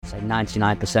say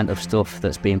 99% of stuff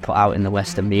that's being put out in the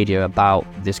Western media about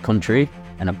this country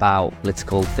and about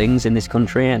political things in this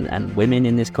country and women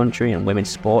in this country and women's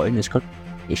sport in this country,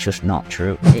 it's just not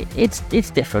true. It's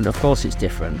different, of course it's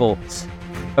different, but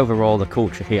overall the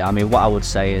culture here, I mean, what I would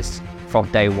say is from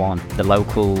day one, the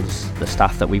locals, the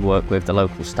staff that we work with, the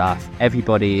local staff,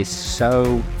 everybody is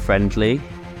so friendly,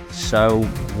 so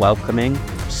welcoming,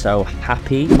 so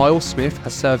happy. Myles Smith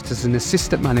has served as an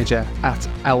assistant manager at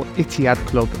Al Ittihad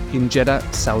Club in Jeddah,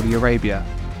 Saudi Arabia.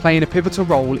 Playing a pivotal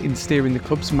role in steering the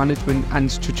club's management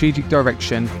and strategic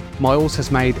direction, Myles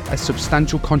has made a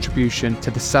substantial contribution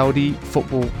to the Saudi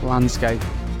football landscape.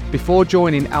 Before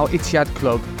joining Al Ittihad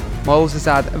Club, Myles has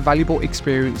had valuable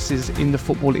experiences in the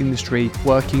football industry,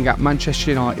 working at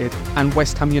Manchester United and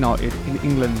West Ham United in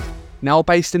England. Now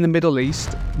based in the Middle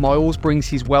East, Myles brings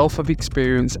his wealth of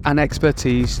experience and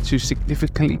expertise to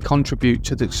significantly contribute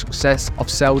to the success of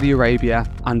Saudi Arabia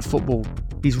and football.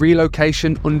 His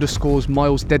relocation underscores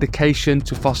Myles' dedication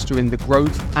to fostering the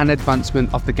growth and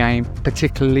advancement of the game,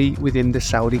 particularly within the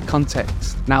Saudi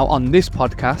context. Now on this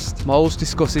podcast, Myles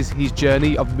discusses his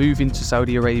journey of moving to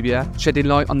Saudi Arabia, shedding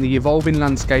light on the evolving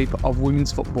landscape of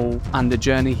women's football and the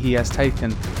journey he has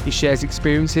taken. He shares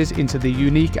experiences into the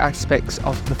unique aspects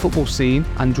of the football scene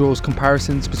and draws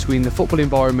comparisons between the football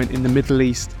environment in the Middle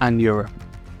East and Europe.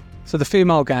 So the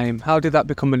female game, how did that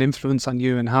become an influence on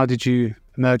you and how did you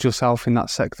immerse yourself in that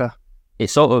sector? It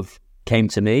sort of came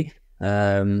to me.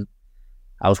 I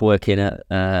was working at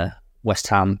West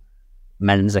Ham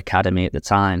Men's Academy at the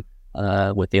time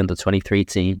with the under-23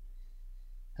 team.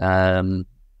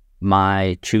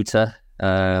 My tutor,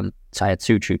 so I had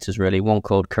two tutors really, one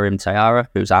called Karim Tayara,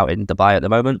 who's out in Dubai at the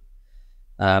moment,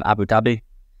 Abu Dhabi,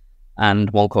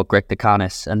 and one called Greg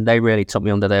Dekanis, and they really took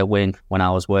me under their wing when I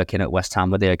was working at West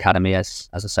Ham with the academy as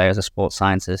I say, as a sports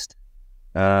scientist.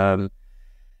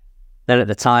 Then at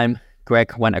the time,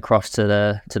 Greg went across to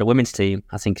the women's team.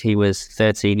 I think he was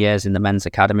 13 years in the men's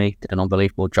academy, did an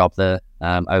unbelievable job there,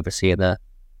 overseeing the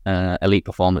elite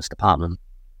performance department.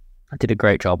 I did a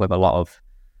great job with a lot of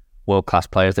world-class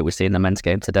players that we see in the men's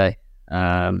game today.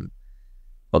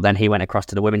 But then he went across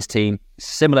to the women's team.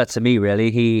 Similar to me,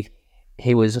 really.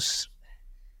 He was,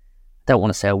 I don't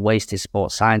want to say a wasted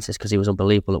sports scientist because he was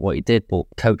unbelievable at what he did, but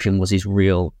coaching was his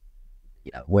real,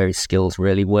 where his skills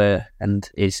really were and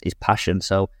his passion.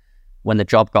 So when the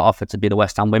job got offered to be the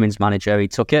West Ham women's manager, he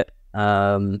took it.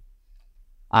 I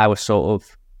was sort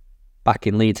of back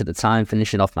in Leeds at the time,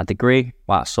 finishing off my degree,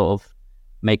 while sort of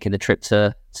making the trip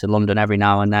to London every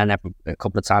now and then, a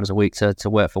couple of times a week to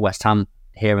work for West Ham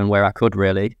here and where I could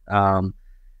really.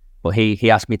 But he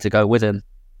asked me to go with him,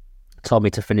 told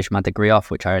me to finish my degree off,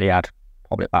 which I already had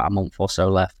probably about a month or so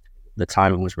left. The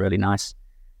timing was really nice.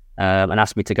 And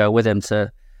asked me to go with him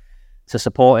to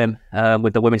support him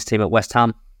with the women's team at West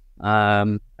Ham.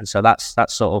 And so that's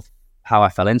sort of how I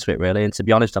fell into it really. And to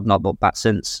be honest, I've not looked back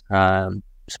since.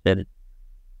 It's been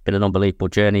an unbelievable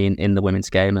journey in the women's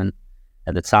game. And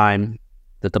at the time,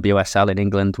 the WSL in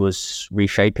England was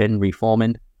reshaping,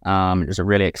 reforming. It was a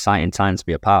really exciting time to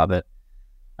be a part of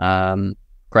it.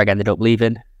 Greg ended up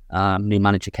leaving. New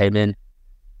manager came in,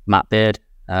 Matt Beard,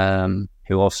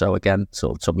 who also again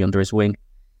sort of took me under his wing.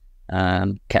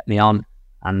 Kept me on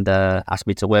and asked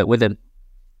me to work with him.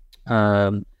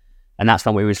 And that's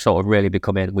when we were sort of really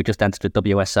becoming, we just entered the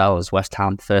WSL as West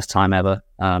Ham, first time ever.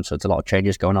 So it's a lot of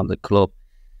changes going on at the club.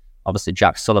 Obviously,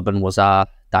 Jack Sullivan was our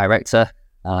director.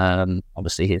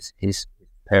 Obviously, his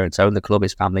parents owned the club,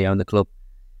 his family owned the club.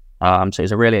 So it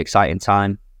was a really exciting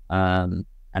time.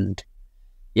 And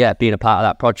yeah, being a part of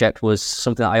that project was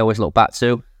something that I always look back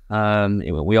to.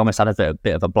 We almost had a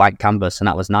bit of a blank canvas, and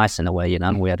that was nice in a way.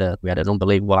 We had an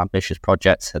unbelievable, ambitious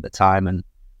project at the time, and a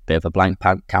bit of a blank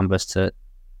canvas to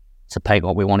paint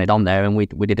what we wanted on there. And we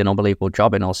did an unbelievable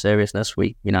job. In all seriousness,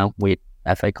 we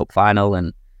FA Cup final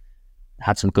and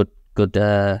had some good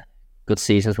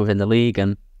seasons within the league.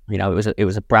 And it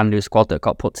was a brand new squad that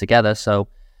got put together. So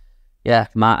yeah,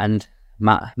 Matt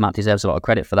deserves a lot of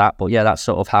credit for that. But yeah, that's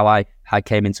sort of how I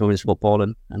came into women's football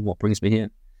and what brings me here.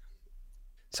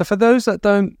 So for those that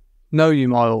don't know you,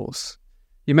 Myles,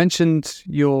 you mentioned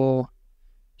your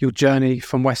journey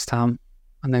from West Ham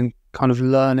and then kind of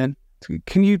learning.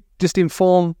 Can you just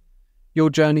inform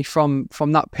your journey from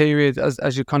that period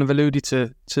as you kind of alluded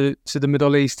to the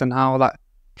Middle East and how that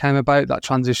came about, that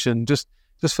transition, just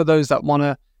for those that want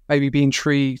to maybe be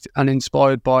intrigued and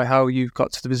inspired by how you've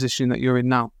got to the position that you're in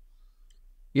now?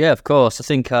 Yeah, of course. I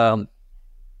think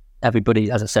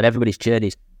everybody, as I said, everybody's journey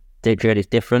is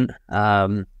different.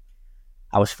 I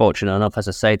was fortunate enough, as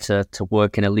I say, to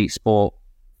work in elite sport.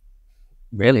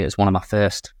 Really, it was one of my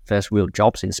first real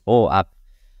jobs in sport.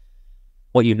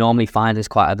 what you normally find is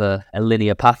quite a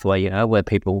linear pathway, where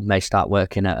people may start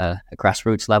working at a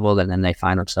grassroots level, and then they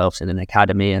find themselves in an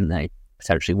academy, and they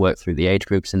potentially work through the age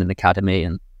groups in an academy,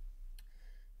 and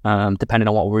depending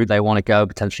on what route they want to go,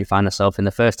 potentially find themselves in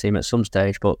the first team at some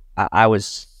stage. But I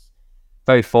was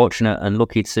very fortunate and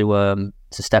lucky to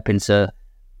step into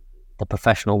the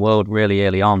professional world really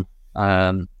early on.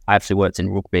 I actually worked in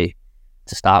rugby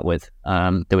to start with,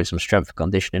 doing some strength and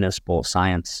conditioning and sports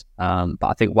science. But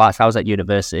I think whilst I was at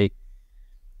university,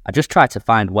 I just tried to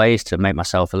find ways to make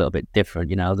myself a little bit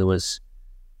different. There was,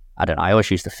 I don't know, I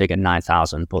always used to figure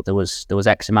 9,000, but there was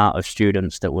X amount of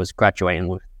students that was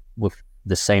graduating with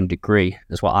the same degree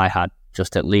as what I had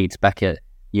just at Leeds, Beckett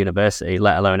University,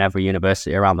 let alone every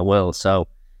university around the world. So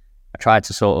I tried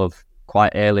to sort of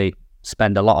quite early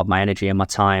spend a lot of my energy and my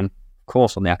time, of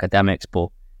course, on the academics, but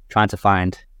trying to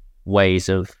find ways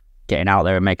of getting out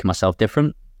there and making myself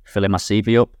different, filling my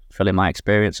CV up, filling my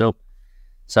experience up.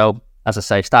 So, as I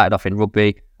say, started off in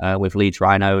rugby with Leeds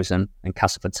Rhinos and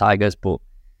Castleford Tigers, but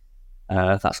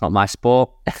that's not my sport.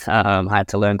 I had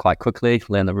to learn quite quickly,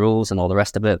 learn the rules and all the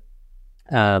rest of it.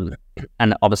 And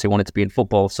obviously wanted to be in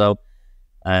football, so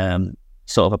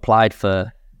sort of applied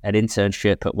for an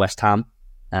internship at West Ham.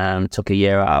 Took a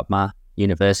year out of my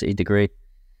university degree.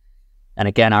 And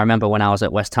again, I remember when I was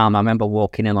at West Ham, I remember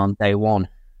walking in on day one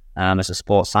as a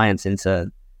sports science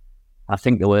intern. I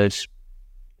think there was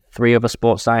 3 other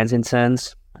sports science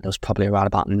interns. There was probably around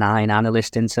about 9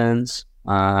 analyst interns.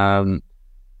 I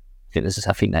think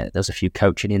there's a few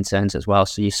coaching interns as well.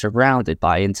 So you're surrounded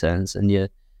by interns, and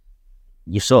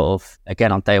you sort of,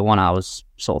 again, on day one, I was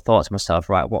sort of thought to myself,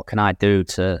 right, what can I do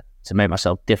to make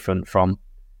myself different from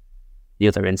the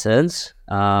other interns,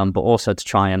 but also to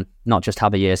try and not just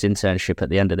have a year's internship at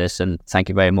the end of this and thank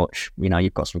you very much,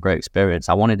 you've got some great experience.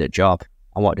 I wanted a job.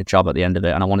 I wanted a job at the end of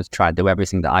it, and I wanted to try and do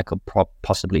everything that I could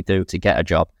possibly do to get a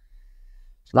job.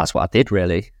 So that's what I did,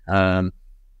 really.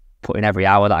 Put in every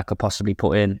hour that I could possibly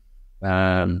put in.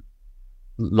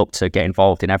 Look to get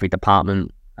involved in every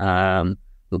department.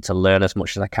 Look to learn as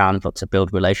much as I can. Look to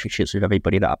build relationships with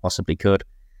everybody that I possibly could.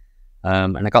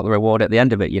 And I got the reward at the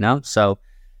end of it, So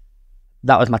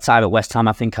that was my time at West Ham.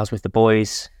 I think I was with the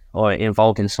boys or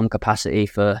involved in some capacity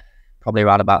for probably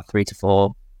around about 3 to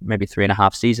 4, maybe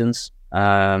 3.5 seasons.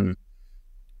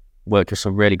 Worked with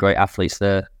some really great athletes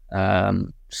there.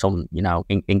 Some,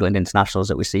 England internationals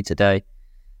that we see today.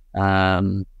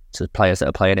 To players that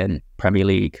are playing in Premier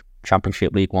League,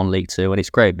 Championship, League One, League Two, and it's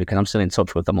great because I'm still in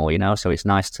touch with them all. So it's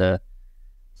nice to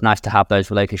have those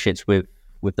relationships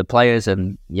with the players,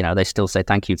 and they still say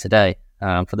thank you today.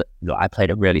 I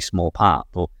played a really small part,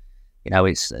 but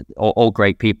it's all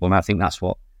great people, and I think that's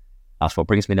what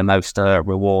brings me the most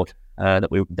reward.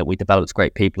 That we developed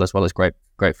great people as well as great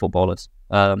footballers.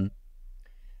 So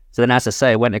then, as I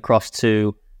say, went across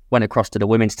to the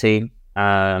women's team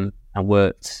and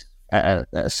worked at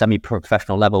a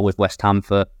semi-professional level with West Ham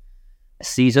for a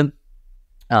season.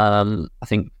 I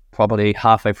think probably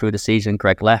halfway through the season,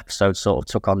 Greg left, so sort of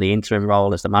took on the interim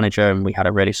role as the manager, and we had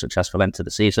a really successful end to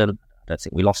the season. I don't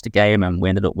think we lost a game, and we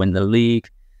ended up winning the league.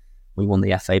 We won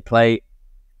the FA Plate.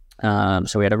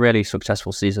 So we had a really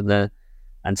successful season there.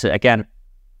 And to, again,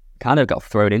 kind of got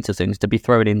thrown into things, to be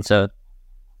thrown into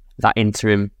that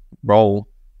interim role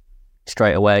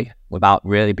straight away without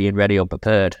really being ready or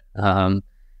prepared.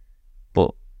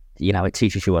 But, it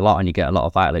teaches you a lot, and you get a lot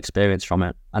of vital experience from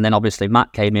it. And then obviously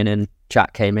Matt came in and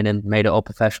Jack came in and made it all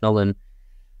professional and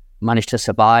managed to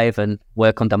survive and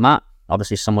work under Matt.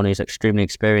 Obviously someone who's extremely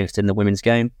experienced in the women's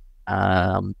game.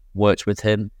 Worked with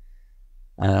him,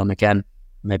 again,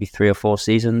 maybe 3 or 4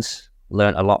 seasons.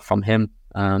 Learned a lot from him,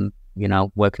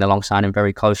 working alongside him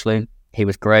very closely. He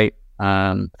was great,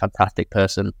 fantastic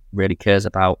person, really cares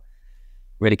about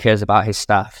his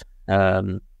staff.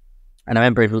 And I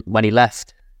remember when he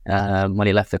left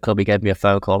the club, he gave me a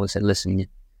phone call and said, listen,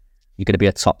 you're going to be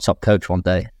a top coach one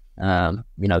day.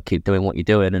 Keep doing what you're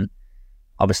doing. And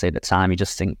obviously at the time, you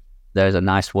just think there's a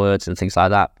nice words and things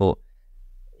like that. But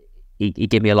he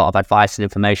gave me a lot of advice and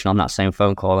information on that same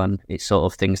phone call. And it's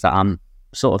sort of things that I'm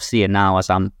sort of seeing now as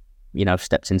I'm,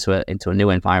 stepped into a new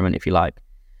environment, if you like.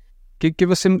 Give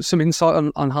us some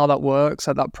insight on how that works,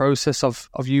 at that process of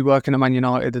you working at Man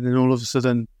United, and then all of a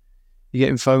sudden you're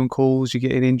getting phone calls, you're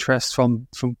getting interest from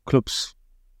clubs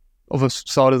other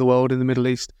side of the world in the Middle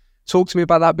East. Talk to me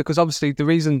about that, because obviously the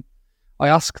reason I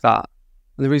ask that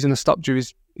and the reason I stopped you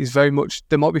is very much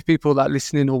there might be people that are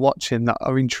listening or watching that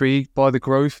are intrigued by the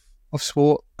growth of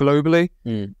sport globally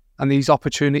and these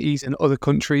opportunities in other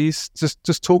countries.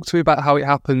 Just talk to me about how it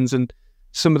happens and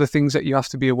some of the things that you have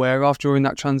to be aware of during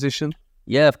that transition.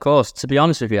 Yeah, of course. To be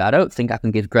honest with you, I don't think I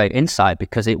can give great insight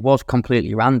because it was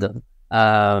completely random.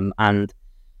 And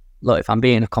look, if I'm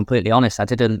being completely honest, I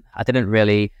didn't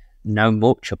really know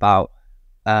much about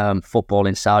football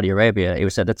in Saudi Arabia. It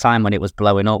was at the time when it was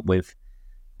blowing up with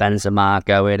Benzema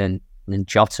going and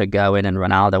Jota going, and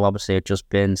Ronaldo obviously had just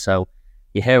been. So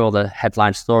you hear all the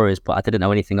headline stories, but I didn't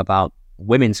know anything about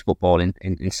women's football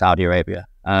in Saudi Arabia.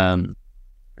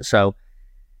 So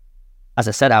as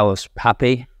I said, I was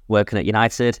happy working at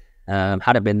United.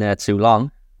 Hadn't been there too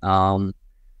long.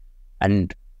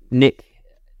 And Nick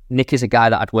is a guy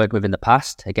that I'd worked with in the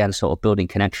past, again, sort of building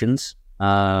connections.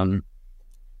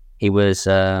 He was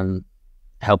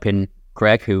helping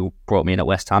Greg, who brought me in at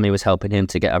West Ham. He was helping him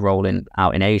to get a role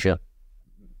out in Asia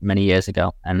many years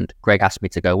ago. And Greg asked me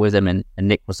to go with him, and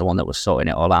Nick was the one that was sorting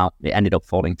it all out. It ended up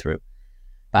falling through.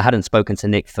 But I hadn't spoken to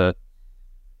Nick for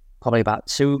probably about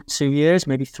two years,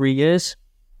 maybe 3 years.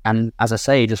 And as I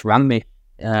say, he just rang me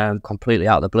completely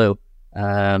out of the blue,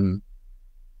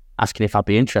 asking if I'd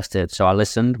be interested. So I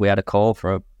listened. We had a call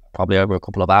for probably over a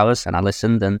couple of hours, and I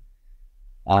listened,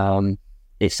 and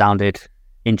it sounded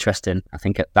interesting. I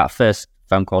think at that first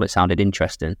phone call, it sounded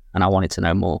interesting, and I wanted to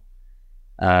know more.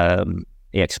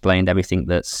 He explained everything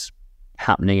that's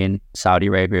happening in Saudi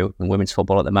Arabia and women's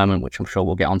football at the moment, which I'm sure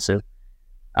we'll get onto.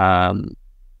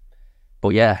 But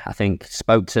yeah, I think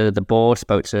spoke to the board,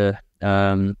 spoke to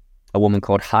a woman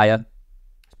called Haya,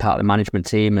 part of the management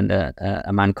team, and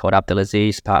a man called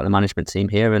Abdulaziz, part of the management team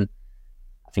here. And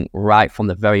I think right from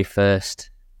the very first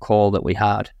call that we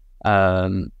had,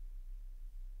 the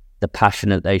passion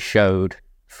that they showed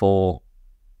for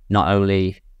not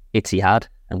only Etihad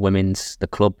and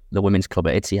the women's club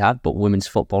at Etihad, but women's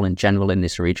football in general in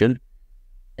this region,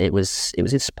 it was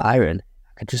inspiring.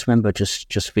 I just remember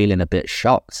just feeling a bit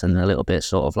shocked and a little bit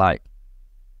sort of like,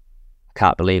 I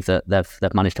can't believe that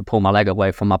they've managed to pull my leg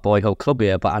away from my boyhood club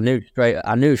here. But I knew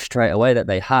straight away that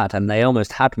they had, and they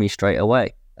almost had me straight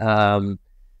away. And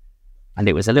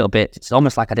it was a little bit. It's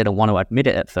almost like I didn't want to admit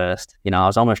it at first. You know, I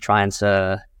was almost trying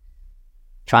to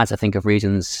think of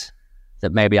reasons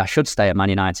that maybe I should stay at Man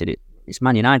United. It's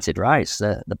Man United, right? It's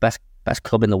the best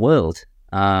club in the world.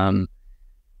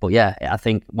 But yeah, I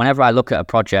think whenever I look at a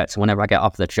project, whenever I get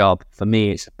off the job, for me,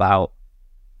 it's about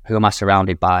who am I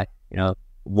surrounded by? You know,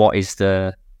 what is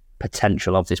the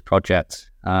potential of this project?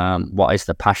 What is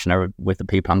the passion with the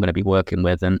people I'm going to be working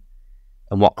with, and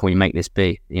what can we make this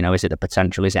be? You know, is it the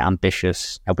potential? Is it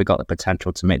ambitious? Have we got the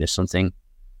potential to make this something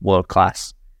world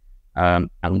class?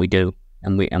 And we do,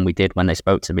 and we did when they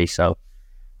spoke to me. So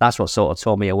that's what sort of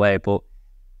tore me away. But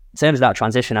in terms of that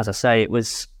transition, as I say, it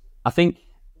was, I think,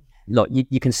 look,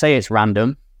 you can say it's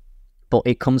random, but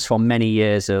it comes from many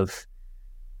years of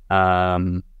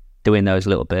doing those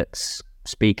little bits,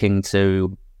 speaking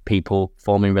to people,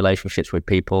 forming relationships with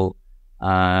people,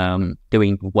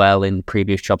 doing well in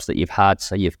previous jobs that you've had.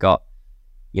 So you've got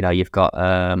a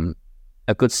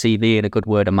good CV and a good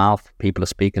word of mouth. People are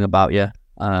speaking about you,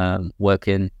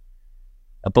 working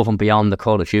above and beyond the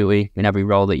call of duty in every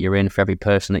role that you're in, for every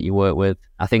person that you work with.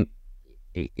 I think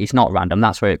it's not random.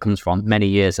 That's where it comes from. Many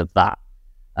years of that.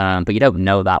 But you don't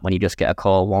know that when you just get a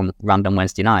call one random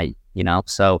Wednesday night, you know?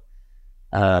 So,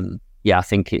 yeah, I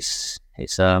think it's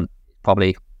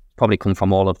probably come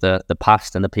from all of the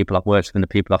past and the people I've worked with and the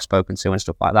people I've spoken to and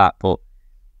stuff like that. But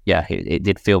yeah, it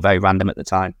did feel very random at the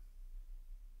time.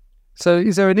 So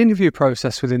is there an interview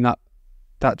process within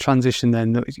that transition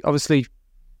then? Obviously,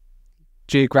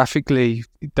 geographically,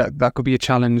 that could be a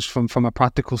challenge from a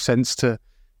practical sense to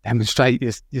demonstrate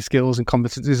your skills and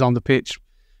competencies on the pitch.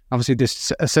 Obviously,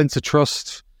 there's a sense of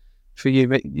trust for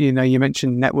you. You know, you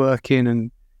mentioned networking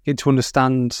and getting to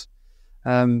understand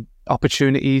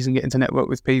opportunities and getting to network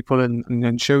with people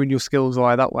and showing your skills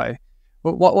that way.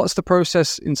 What's the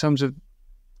process in terms of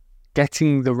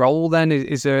getting the role then?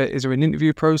 Is there an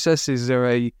interview process? Is there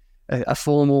a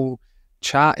formal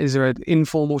chat? Is there an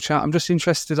informal chat? I'm just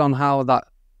interested on how that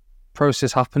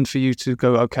process happened for you to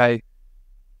go, okay,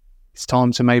 it's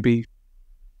time to maybe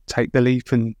take the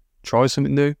leap and try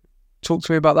something new. Talk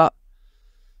to me about that.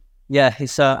 Yeah,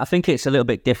 it's I think it's a little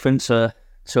bit different to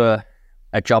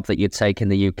a job that you'd take in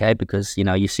the UK, because, you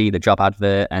know, you see the job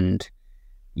advert and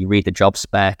you read the job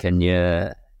spec and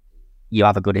you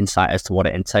have a good insight as to what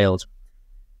it entails.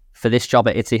 For this job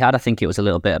at Etihad, I think it was a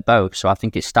little bit of both. So I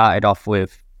think it started off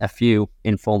with a few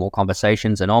informal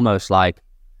conversations and almost like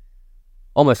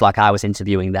I was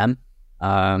interviewing them,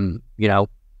 you know,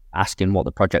 asking what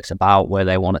the project's about, where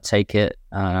they want to take it.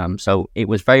 So it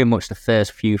was very much the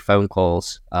first few phone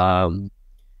calls.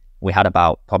 We had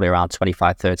probably around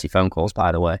 25, 30 phone calls,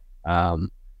 by the way.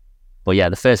 But yeah,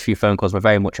 the first few phone calls were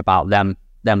very much about them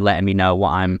letting me know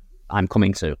what I'm I'm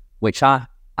coming to, which I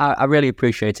really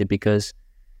appreciated, because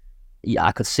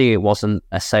I could see it wasn't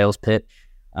a sales pitch.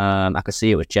 I could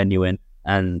see it was genuine,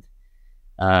 and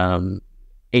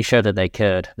it showed that they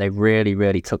cared. They really,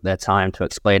 really took their time to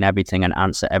explain everything and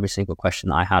answer every single question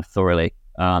that I had thoroughly,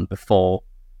 before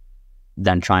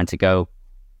then trying to go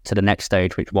to the next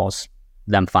stage, which was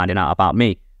them finding out about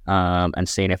me, and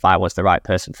seeing if I was the right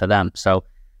person for them. So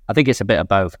I think it's a bit of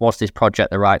both. Was this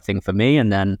project the right thing for me?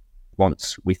 And then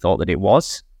once we thought that it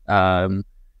was, am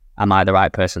I the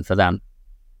right person for them?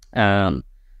 And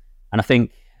I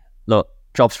think, look,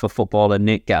 Jobs for Football and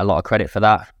Nick get a lot of credit for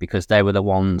that, because they were the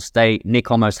ones.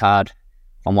 Nick almost had,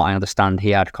 from what I understand,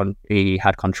 he had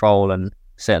control and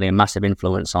certainly a massive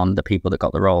influence on the people that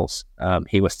got the roles.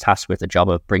 He was tasked with the job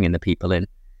of bringing the people in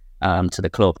to the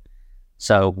club.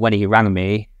 So when he rang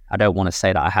me, I don't want to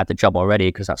say that I had the job already,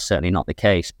 because that's certainly not the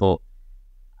case, but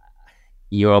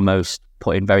you're almost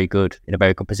put in a very good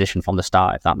position from the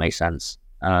start, if that makes sense.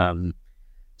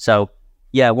 So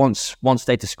yeah, once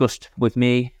they discussed with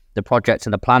me the project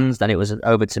and the plans, then it was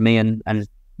over to me, and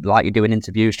like you do in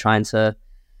interviews, trying to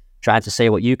say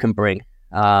what you can bring.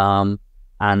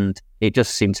 And it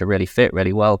just seemed to really fit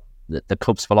really well. The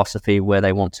club's philosophy, where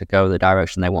they want to go, the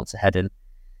direction they want to head in,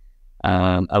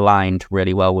 aligned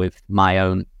really well with my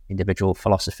own individual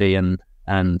philosophy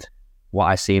and what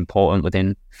I see important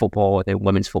within football, within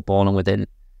women's football, and within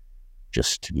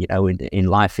just, in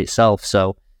life itself.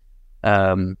 So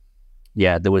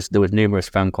yeah, there was numerous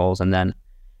phone calls, and then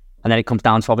it comes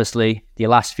down to, obviously, the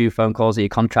last few phone calls are your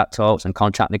contract talks and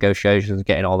contract negotiations,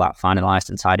 getting all that finalised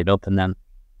and tidied up. And then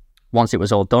once it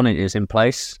was all done, it was in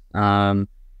place,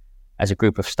 as a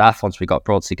group of staff, once we got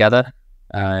brought together.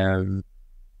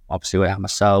 Obviously, we had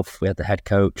myself, we had the head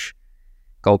coach,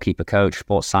 goalkeeper coach,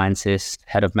 sports scientist,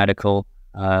 head of medical,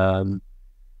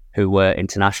 who were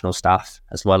international staff,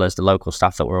 as well as the local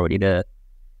staff that were already there.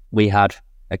 We had,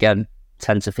 again,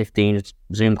 10 to 15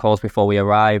 Zoom calls before we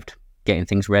arrived, getting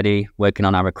things ready, working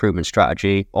on our recruitment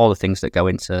strategy, all the things that go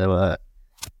into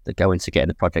getting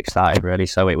the project started, really.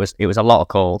 So it was a lot of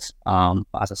calls. But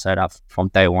as I said, from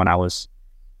day one, I was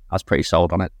pretty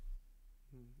sold on it.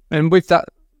 And with that,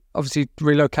 obviously,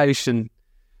 relocation,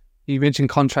 you mentioned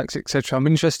contracts, etc. I'm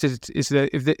interested, is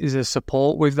there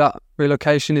support with that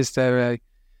relocation? Is there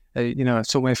a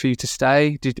somewhere for you to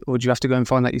stay, or do you have to go and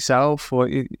find that yourself, or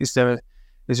is there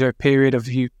a period of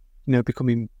you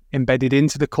becoming embedded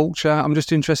into the culture? I'm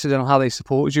just interested in how they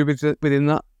supported you within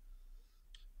that.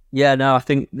 Yeah, no, I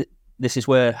think this is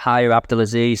where hire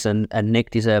Abdulaziz and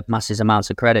Nick deserve massive amounts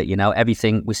of credit.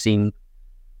 Everything we seen,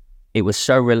 it was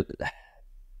so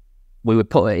we were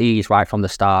put at ease right from the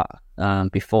start,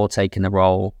 before taking the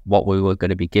role, what we were going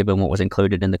to be given, what was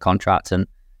included in the contract. And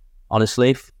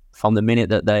honestly, from the minute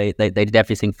that they did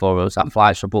everything for us, our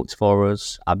flights were booked for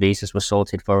us, our visas were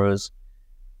sorted for us.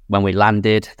 When we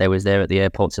landed, they was there at the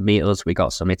airport to meet us. We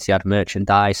got some Etihad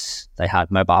merchandise. They had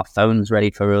mobile phones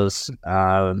ready for us.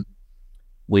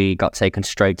 We got taken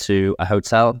straight to a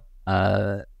hotel,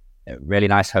 a really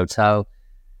nice hotel.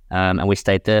 And we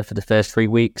stayed there for the first 3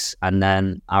 weeks, and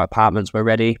then our apartments were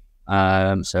ready.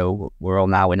 So we're all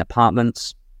now in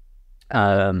apartments.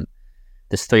 There's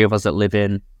 3 of us that live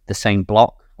in the same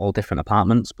block, all different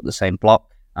apartments, but the same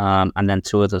block. And then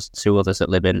two others that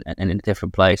live in a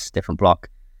different place, different block.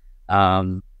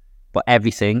 But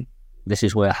everything, this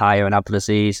is where Haya and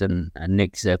Abdulaziz and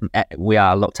Nick, we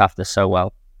are looked after so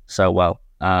well.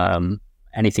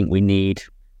 Anything we need,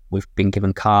 we've been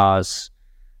given cars,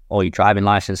 all your driving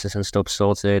licenses and stuff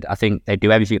sorted. I think they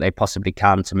do everything they possibly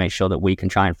can to make sure that we can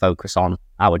try and focus on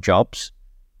our jobs.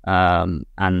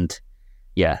 And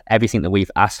yeah, everything that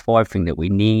we've asked for, everything that we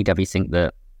need, everything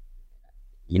that,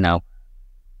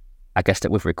 I guess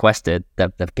that we've requested,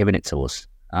 they've given it to us.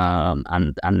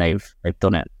 And they've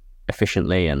done it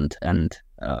efficiently, and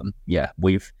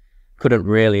we've couldn't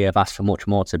really have asked for much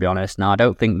more, to be honest. Now, I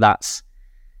don't think that's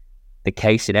the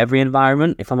case in every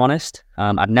environment, if I'm honest.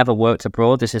 I'd never worked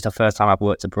abroad. This is the first time I've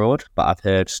worked abroad, but I've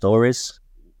heard stories,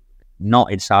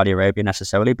 not in Saudi Arabia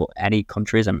necessarily, but any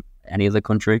countries and any other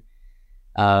country.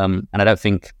 And I don't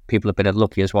think people have been as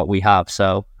lucky as what we have.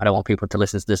 So I don't want people to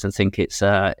listen to this and think it's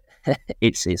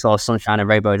all sunshine and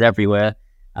rainbows everywhere.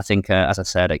 I think, as I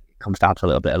said, it comes down to a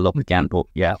little bit of luck again. But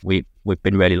yeah, we've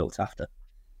been really looked after.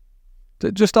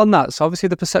 Just on that, so obviously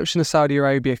the perception of Saudi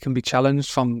Arabia can be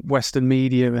challenged from Western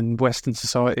media and Western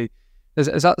society.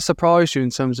 Has that surprised you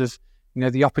in terms of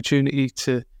the opportunity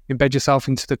to embed yourself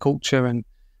into the culture and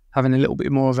having a little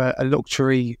bit more of a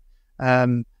luxury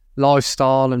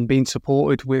lifestyle and being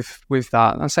supported with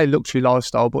that? And I say luxury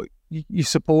lifestyle, but you're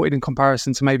supported in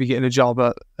comparison to maybe getting a job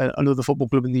at another football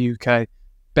club in the UK.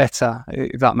 better,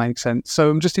 if that makes sense. So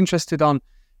I'm just interested on,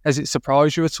 has it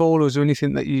surprised you at all, or is there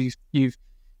anything that you've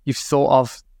thought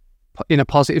of in a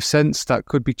positive sense that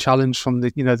could be challenged from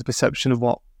the the perception of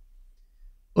what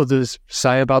others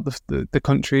say about the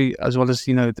country, as well as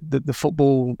the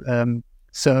football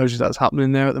surge that's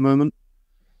happening there at the moment?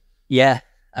 Yeah,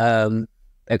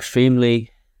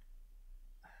 extremely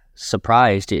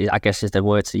surprised, I guess, is the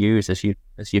word to use, as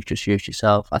you've just used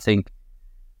yourself. I think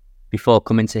before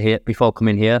coming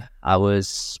here, I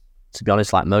was, to be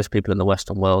honest, like most people in the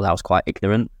Western world, I was quite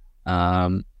ignorant.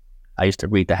 I used to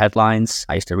read the headlines,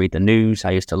 I used to read the news,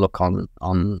 I used to look on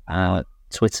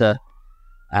Twitter,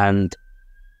 and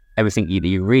everything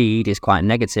you read is quite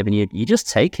negative, and you just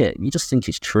take it, you just think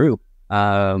it's true,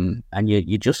 and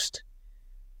you just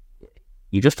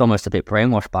almost a bit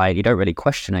brainwashed by it. You don't really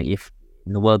question it.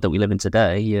 In the world that we live in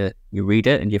today, you read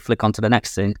it and you flick onto the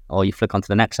next thing, or you flick onto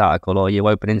the next article, or you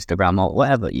open Instagram or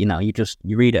whatever. You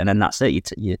read it and then that's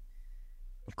it. You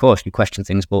of course you question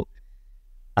things, but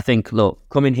I think, look,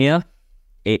 coming here,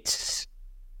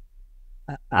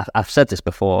 I've said this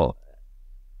before.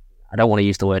 I don't want to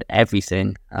use the word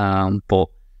everything, but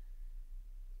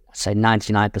I'd say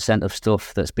 99% of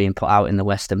stuff that's being put out in the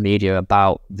Western media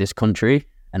about this country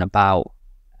and about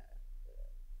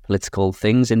political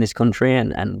things in this country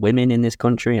and women in this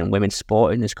country and women's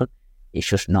sport in this country, it's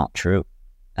just not true.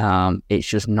 It's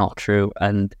just not true.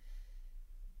 And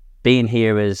being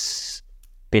here has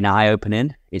been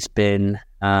eye-opening. It's been,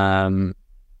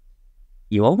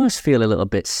 you almost feel a little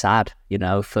bit sad,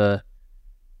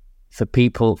 for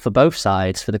people, for both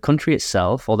sides, for the country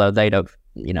itself, although they don't,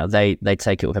 they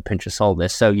take it with a pinch of salt. They're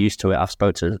so used to it. I've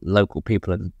spoke to local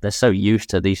people and they're so used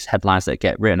to these headlines that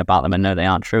get written about them and know they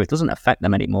aren't true. It doesn't affect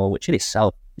them anymore, which in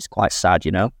itself is quite sad,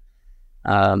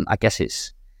 I guess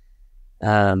it's,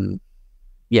 when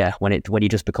you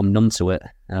just become numb to it.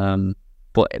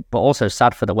 But also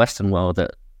sad for the Western world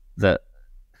that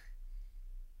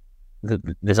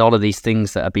there's all of these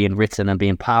things that are being written and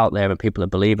being put out there and people are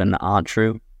believing that aren't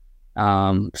true.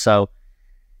 So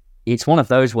it's one of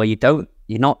those where you're not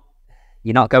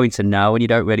going to know, and you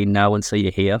don't really know until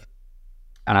you're here.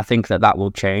 And I think that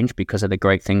will change because of the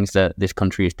great things that this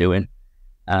country is doing,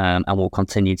 and will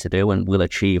continue to do, and will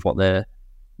achieve what they're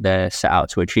set out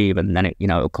to achieve. And then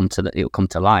it'll come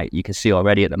to light. You can see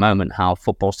already at the moment how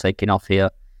football's taking off here.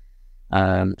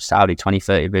 Saudi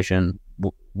 2030 vision,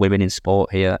 women in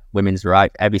sport here, women's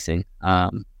right, everything.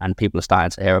 And people are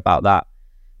starting to hear about that,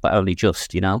 but only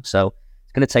just, So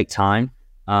it's going to take time.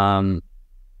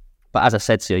 But as I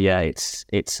said to you, it's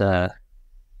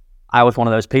I was one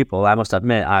of those people. I must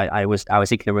admit, I was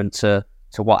ignorant to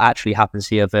what actually happens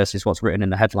here versus what's written in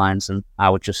the headlines, and I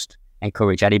would just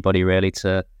encourage anybody really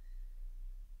to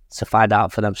find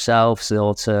out for themselves,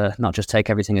 or to not just take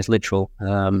everything as literal,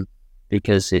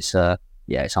 because it's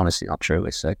honestly not true.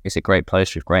 It's a great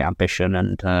place with great ambition,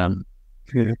 and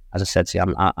as I said to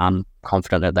you, I'm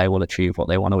confident that they will achieve what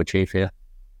they want to achieve here.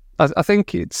 I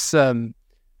think it's a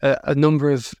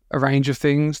range of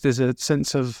things. There's a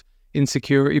sense of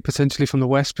insecurity potentially from the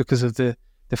West because of the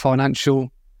financial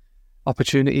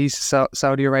opportunities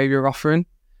Saudi Arabia are offering.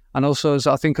 And also,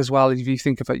 I think as well, if you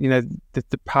think about,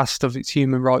 the past of its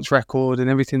human rights record and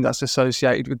everything that's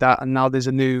associated with that, and now there's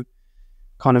a new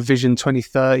kind of Vision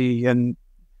 2030 and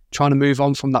trying to move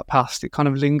on from that past, it kind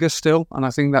of lingers still. And I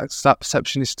think that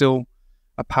perception is still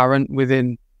apparent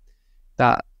within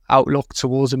that outlook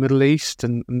towards the Middle East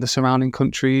and the surrounding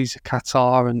countries,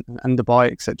 Qatar and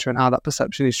Dubai, etc., and how that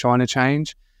perception is trying to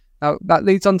change. Now, that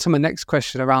leads on to my next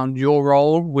question around your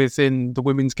role within the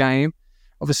women's game.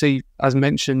 Obviously, as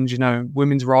mentioned,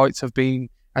 women's rights have been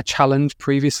a challenge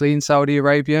previously in Saudi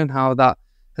Arabia, and how that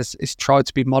is tried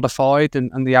to be modified,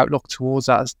 and the outlook towards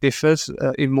that has differed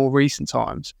in more recent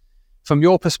times. From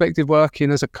your perspective,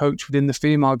 working as a coach within the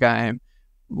female game,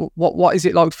 what is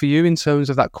it like for you in terms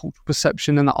of that cultural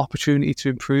perception and that opportunity to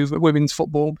improve women's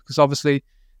football? Because obviously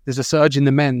there's a surge in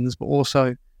the men's, but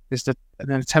also there's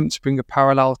an attempt to bring a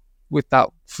parallel with that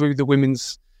through the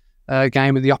women's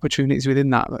game and the opportunities within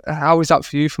that. How is that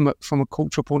for you from a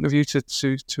cultural point of view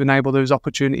to enable those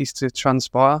opportunities to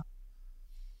transpire?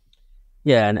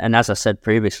 Yeah, and as I said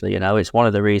previously, it's one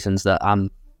of the reasons that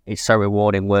it's so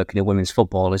rewarding working in women's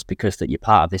football, is because that you're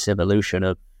part of this evolution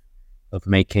of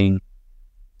making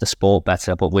the sport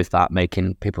better, but with that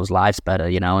making people's lives better,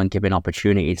 and giving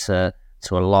opportunity to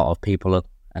a lot of people.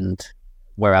 And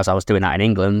whereas I was doing that in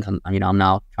England, and I'm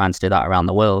now trying to do that around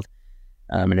the world,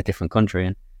 in a different country.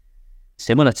 And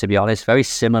similar, to be honest, very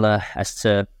similar as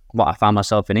to what I found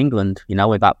myself in England,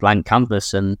 with that blank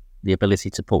canvas and the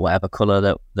ability to put whatever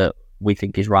colour that we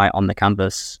think is right on the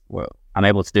canvas. I'm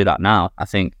able to do that now. I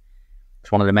think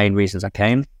It's one of the main reasons I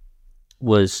came,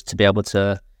 was to be able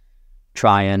to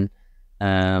try and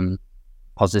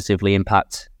positively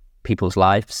impact people's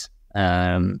lives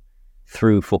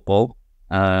through football.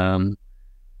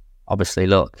 Obviously,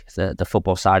 look, the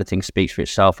football side of things speaks for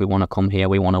itself. We want to come here,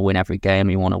 we want to win every game,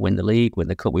 we want to win the league, win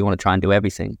the cup, we want to try and do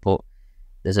everything. But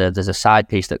there's a side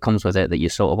piece that comes with it that you're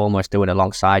sort of almost doing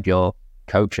alongside your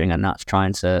coaching, and that's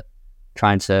trying to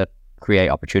create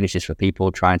opportunities for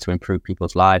people, trying to improve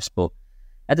people's lives. But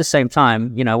at the same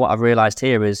time, you know, what I've realised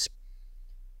here is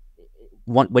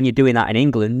when you're doing that in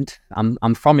England,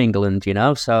 I'm from England, you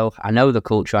know, so I know the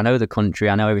culture, I know the country,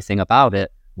 I know everything about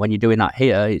it. When you're doing that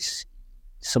here, it's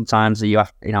sometimes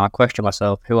I question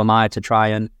myself, who am I to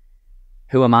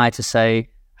say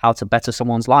how to better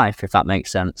someone's life, if that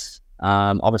makes sense?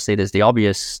 Obviously there's the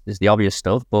obvious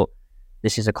stuff, but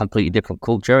this is a completely different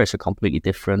culture. It's a completely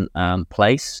different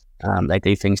place. They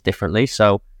do things differently.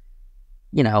 So,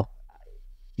 you know,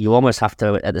 you almost have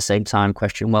to at the same time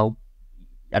question, well,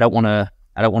 I don't want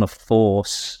to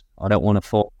force my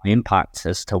impact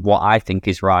as to what I think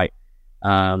is right.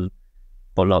 But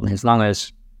look, as long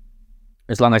as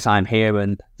I'm here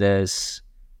and there's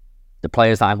the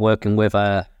players that I'm working with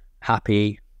are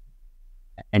happy,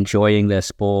 enjoying their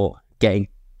sport, getting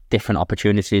different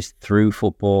opportunities through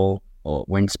football, or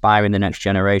we're inspiring the next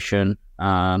generation,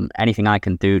 anything I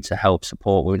can do to help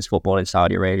support women's football in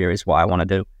Saudi Arabia is what I want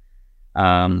to do.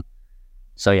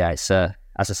 So yeah, it's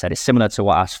as I said, it's similar to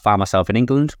what I found myself in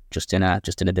England, just in a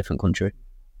different country.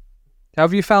 How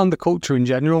have you found the culture in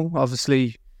general?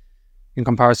 Obviously, in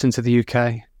comparison to the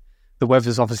UK, the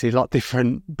weather's obviously a lot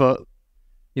different, but,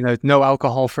 you know, no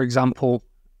alcohol, for example,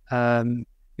 you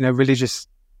know, religious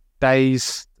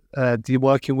days, the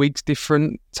working week's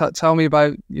different. Tell me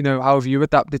about, you know, how have you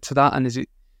adapted to that, and is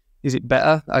it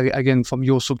better? Again, from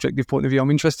your subjective point of view, I'm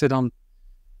interested on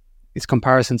its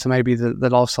comparison to maybe the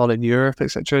lifestyle in Europe,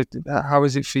 etc. How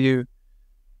is it for you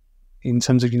in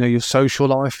terms of, you know, your social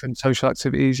life and social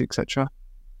activities, etc.?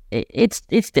 It's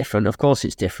different. Of course,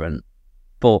 it's different,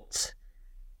 but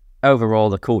overall,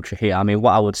 the culture here, I mean,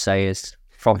 what I would say is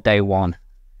from day one,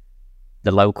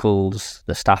 the locals,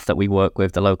 the staff that we work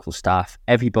with, the local staff,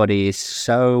 everybody is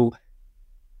so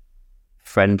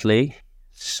friendly,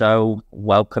 so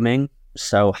welcoming,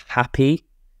 so happy.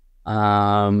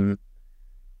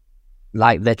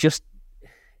 Like they're just,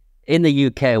 in the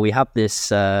UK, we have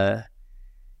this, it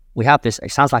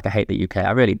sounds like I hate the UK.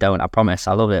 I really don't, I promise,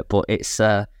 I love it. But it's,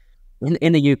 in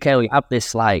the UK, we have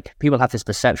this, like, people have this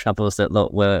perception of us that,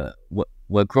 look, we're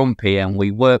grumpy and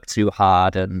we work too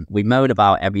hard and we moan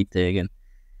about everything, and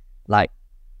like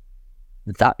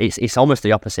that. It's almost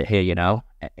the opposite here, you know.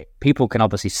 People can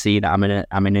obviously see that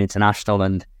I'm an international,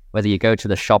 and whether you go to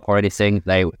the shop or anything,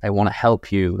 they want to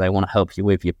help you. They want to help you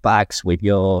with your bags, with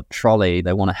your trolley.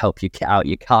 They want to help you get out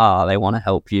your car. They want to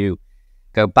help you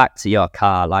go back to your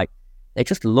car. Like, they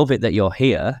just love it that you're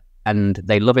here, and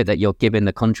they love it that you're giving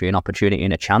the country an opportunity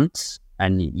and a chance.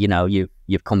 And, you know,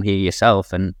 you've come here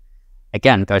yourself. And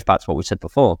again, it goes back to what we said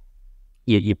before.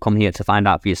 You've come here to find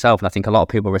out for yourself. And I think a lot of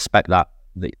people respect that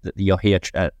you're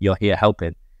here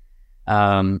helping.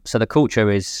 So the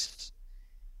culture is,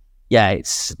 yeah,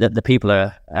 it's the people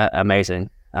are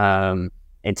amazing.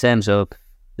 In terms of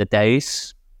the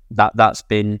days, that's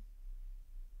been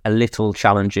a little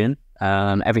challenging.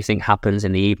 Everything happens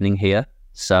in the evening here.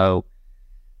 So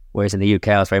whereas in the UK,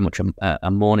 I was very much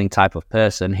a morning type of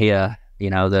person. Here, you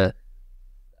know,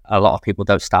 a lot of people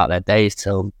don't start their days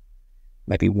till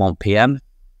maybe 1 p.m.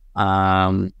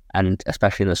 And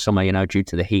especially in the summer, you know, due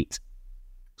to the heat.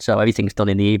 So everything's done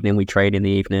in the evening. We train in the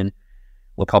evening.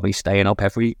 We're probably staying up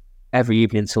every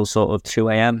evening till sort of 2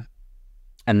 a.m.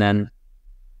 And then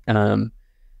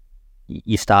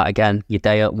you start again your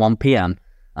day at 1 p.m.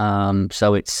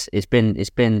 So it's been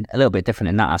a little bit different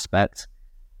in that aspect.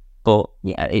 But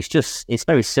yeah, it's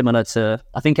very similar to,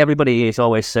 I think everybody is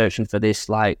always searching for this,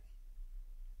 like,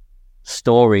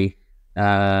 story,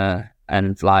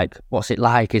 and like, what's it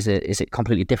like? Is it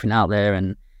completely different out there?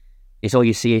 And it's all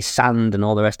you see is sand and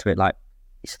all the rest of it. Like,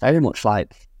 it's very much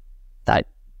like that,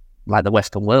 like the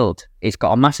Western world. It's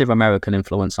got a massive American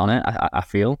influence on it, I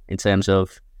feel, in terms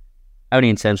of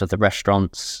the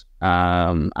restaurants,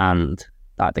 and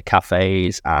like the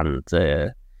cafes and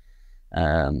the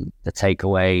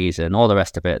takeaways and all the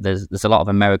rest of it. There's a lot of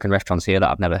American restaurants here that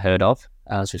I've never heard of.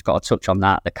 So it's got a touch on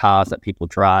that. The cars that people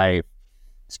drive,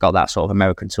 it's got that sort of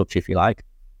American touch, if you like.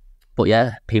 But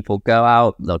yeah, people go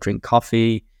out, they'll drink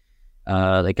coffee,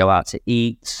 they go out to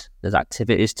eat, there's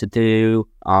activities to do.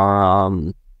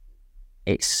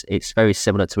 It's very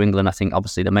similar to England. I think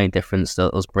obviously the main difference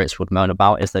that us Brits would moan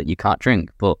about is that you can't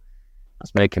drink, but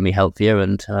that's making me healthier,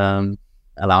 and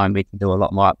allowing me to do a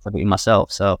lot more activity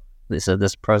myself. So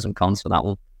there's pros and cons for that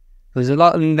one. There's a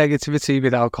lot of negativity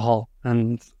with alcohol,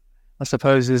 and I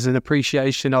suppose there's an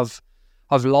appreciation of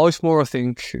life more, I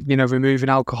think, removing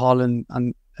alcohol and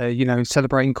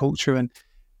celebrating culture and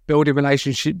building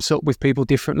relationships up with people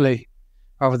differently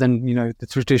rather than, the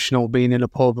traditional being in a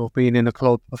pub or being in a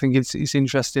club. I think it's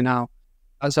interesting how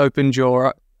that's opened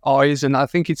your eyes, and I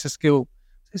think it's a skill.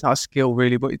 It's not a skill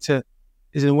really, but it's an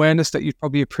awareness that you'd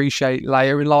probably appreciate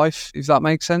later in life, if that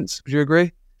makes sense. Would you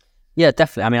agree? Yeah,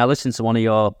 definitely. I mean, I listened to one of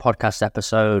your podcast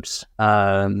episodes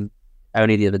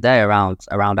only the other day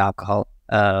around alcohol.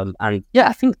 And yeah,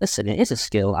 I think, listen, it is a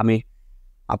skill. I mean,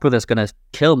 my brother's going to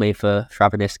kill me for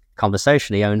having this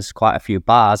conversation. He owns quite a few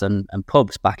bars and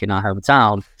pubs back in our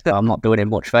hometown. So I'm not doing him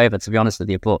much favour, to be honest with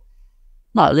you. But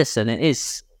no, listen, it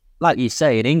is, like you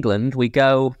say, in England, we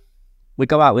go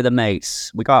out with the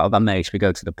mates. We go out with our mates. We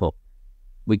go to the pub.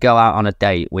 We go out on a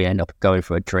date. We end up going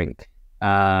for a drink.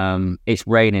 It's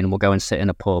raining. We'll go and sit in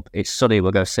a pub. It's sunny.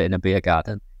 We'll go sit in a beer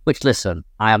garden. Which, listen,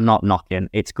 I am not knocking.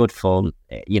 It's good fun,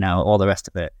 all the rest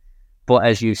of it. But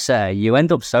as you say, you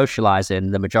end up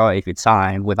socialising the majority of your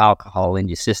time with alcohol in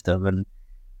your system. And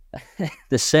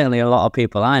there's certainly a lot of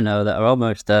people I know that are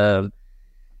almost,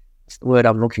 what's the word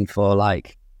I'm looking for,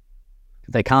 like,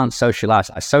 they can't socialise,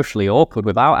 are socially awkward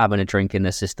without having a drink in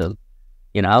their system,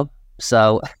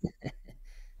 So,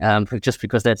 just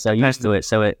because they're so used to it.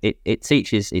 So it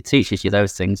teaches you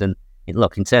those things. And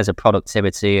look, in terms of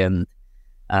productivity and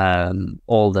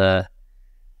all the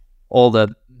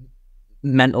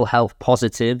mental health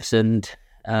positives and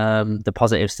the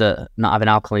positives that not having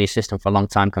alcohol in your system for a long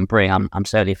time can bring, I'm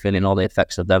certainly feeling all the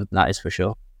effects of them. That is for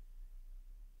sure.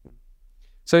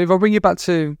 So if I bring you back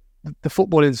to the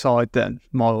footballing side then,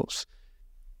 Myles,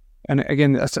 and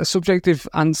again, a subjective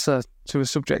answer to a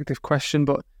subjective question,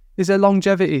 but is there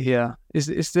longevity here?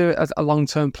 Is there a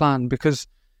long-term plan? Because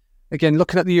again,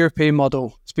 looking at the European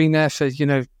model, it's been there for,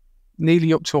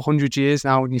 nearly up to 100 years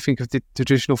now. When you think of the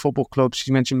traditional football clubs,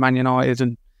 you mentioned Man United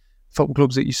and football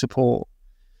clubs that you support.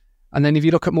 And then if you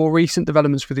look at more recent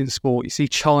developments within sport, you see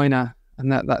China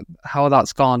and that how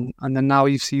that's gone. And then now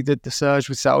you see the surge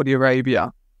with Saudi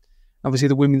Arabia, obviously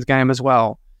the women's game as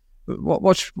well.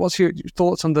 What's your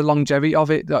thoughts on the longevity of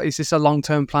it? Is this a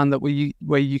long-term plan that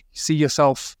where you see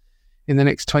yourself in the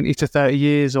next 20 to 30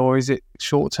 years, or is it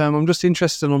short-term? I'm just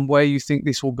interested on where you think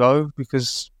this will go,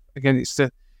 because again, it's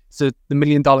the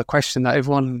million-dollar question that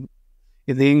everyone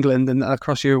in England and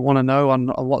across Europe want to know on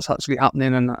what's actually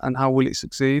happening and how will it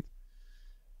succeed.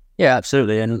 Yeah,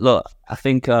 absolutely. And look, I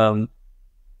think to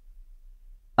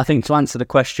answer the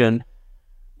question,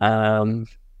 to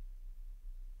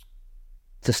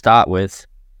start with,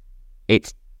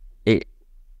 it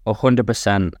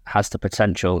 100% has the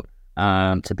potential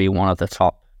to be one of the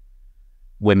top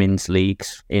women's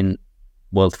leagues in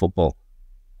world football.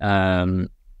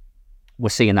 We're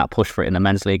seeing that push for it in the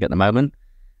men's league at the moment.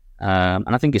 And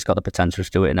I think it's got the potential to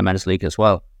do it in the men's league as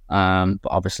well. But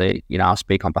obviously, I'll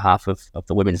speak on behalf of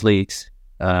the women's leagues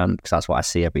because that's what I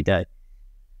see every day.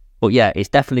 But yeah, it's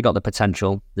definitely got the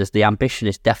potential. The ambition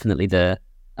is definitely there.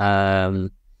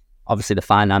 Obviously,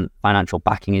 the financial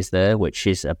backing is there, which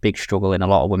is a big struggle in a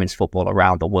lot of women's football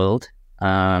around the world.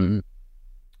 And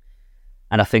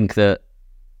I think that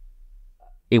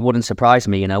it wouldn't surprise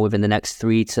me, within the next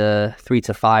 3 to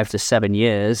 5 to 7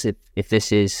 years, if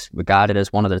this is regarded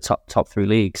as one of the top 3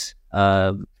 leagues.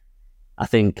 I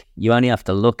think you only have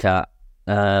to look at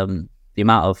the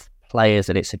amount of players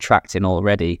that it's attracting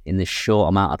already in this short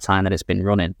amount of time that it's been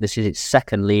running. This is its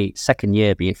second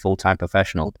year being full-time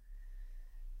professional.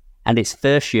 And its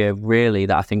first year, really,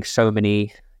 that I think so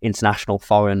many international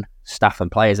foreign staff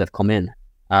and players have come in.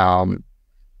 And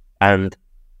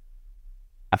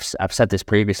I've said this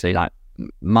previously, like,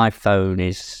 my phone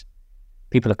is,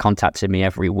 people are contacting me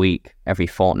every week, every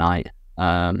fortnight,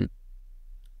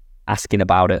 asking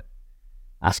about it,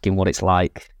 asking what it's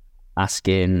like,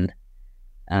 asking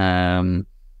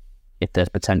if there's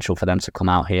potential for them to come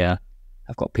out here.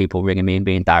 I've got people ringing me and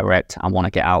being direct. I want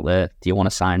to get out there. Do you want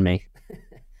to sign me?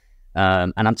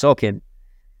 And I'm talking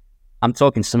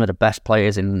some of the best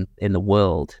players in the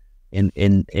world,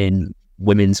 in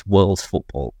women's world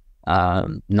football.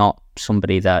 Not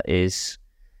somebody that is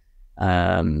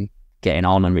getting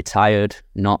on and retired,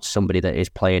 not somebody that is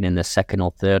playing in the 2nd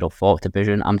or 3rd or 4th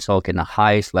division. I'm talking the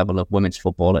highest level of women's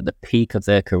football at the peak of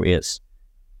their careers.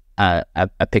 I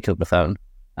pick up the phone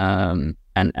and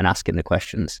asking the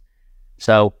questions.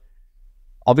 So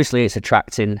obviously it's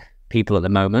attracting people at the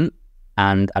moment,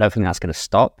 and I don't think that's going to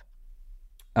stop.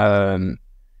 And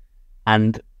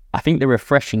I think the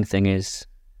refreshing thing is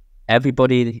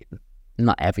everybody,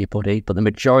 not everybody, but the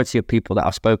majority of people that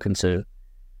I've spoken to,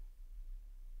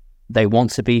 they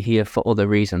want to be here for other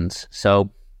reasons.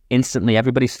 So instantly,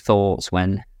 everybody's thoughts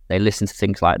when they listen to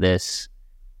things like this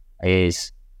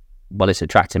is, well, it's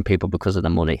attracting people because of the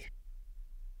money.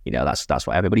 You know, that's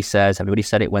what everybody says. Everybody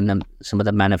said it when some of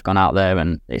the men have gone out there,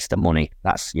 and it's the money.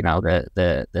 That's, you know,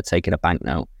 they're taking a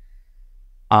banknote.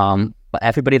 But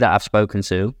everybody that I've spoken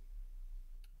to,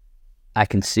 I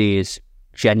can see is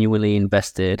genuinely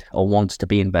invested or wants to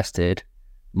be invested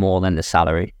more than the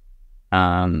salary.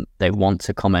 They want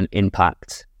to come and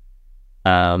impact,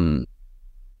 better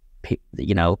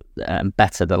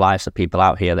the lives of people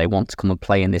out here. They want to come and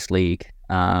play in this league.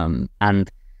 And,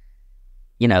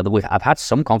 you know, I've had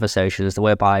some conversations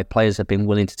whereby players have been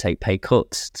willing to take pay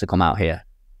cuts to come out here.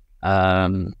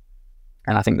 And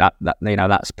I think that you know,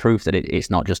 that's proof that it's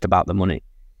not just about the money.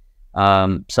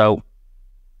 So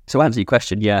to answer your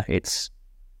question, yeah, it's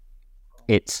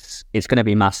going to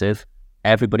be massive.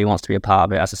 Everybody wants to be a part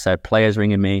of it. As I said, players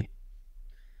ringing me.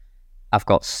 I've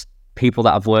got people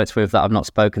that I've worked with that I've not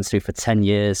spoken to for 10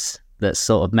 years that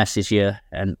sort of message you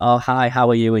and, oh, hi, how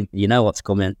are you? And you know what's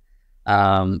coming.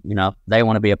 You know, they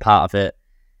want to be a part of it.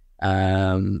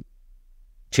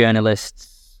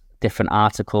 Journalists, different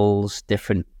articles,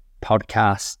 different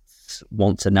podcasts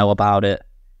want to know about it.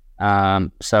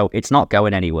 So it's not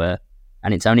going anywhere,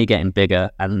 and it's only getting bigger.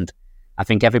 And I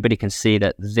think everybody can see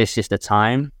that this is the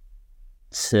time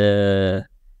to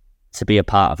be a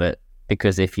part of it,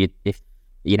 because if you're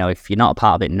not a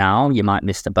part of it now, you might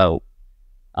miss the boat.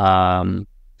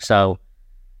 So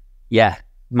yeah,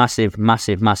 massive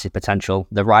potential.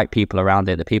 The right people around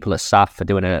it, the people at SAF are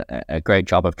doing a great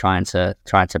job of trying to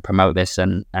promote this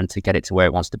and to get it to where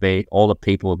it wants to be. All the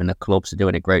people within the clubs are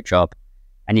doing a great job,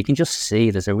 and you can just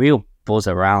see there's a real buzz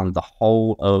around the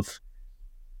whole of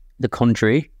the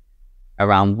country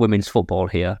around women's football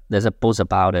here. There's a buzz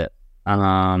about it.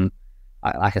 And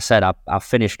like I said, I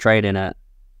finished training at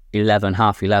 11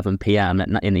 p.m.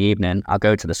 in the evening. I'll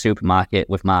go to the supermarket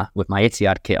with my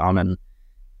Etihad kit on, and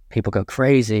people go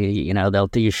crazy. You know, they'll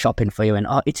do your shopping for you, and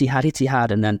Etihad,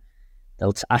 and then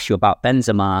they'll ask you about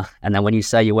Benzema. And then when you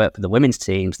say you work for the women's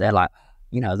teams, they're like,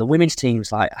 you know, the women's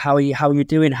teams, like, how are you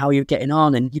doing? How are you getting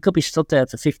on? And you could be stood there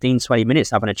for 15, 20 minutes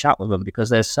having a chat with them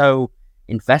because they're so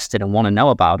invested and want to know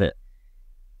about it.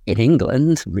 In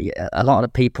England, a lot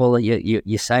of people,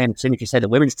 you're saying, as soon as you say the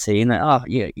women's team, oh,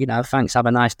 you know, thanks, have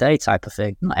a nice day type of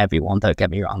thing. Not everyone, don't get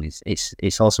me wrong.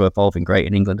 It's also evolving great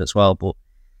in England as well, but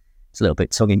it's a little bit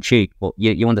tongue-in-cheek. But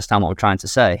you understand what I'm trying to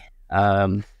say.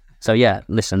 So yeah,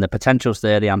 listen, the potential's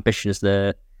there, the ambition's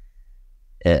there.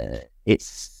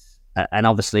 And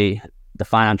obviously the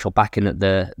financial backing that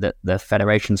the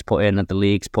federations put in, that the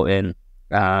leagues put in,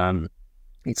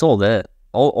 it's all there.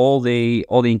 All the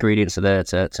ingredients are there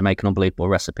to make an unbelievable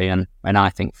recipe, and I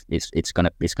think it's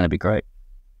gonna be great.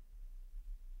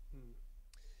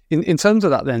 In terms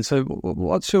of that, then, so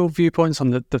what's your viewpoints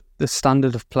on the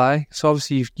standard of play? So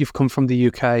obviously you've come from the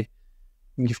UK,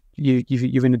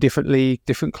 you're in a different league,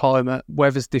 different climate,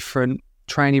 weather's different,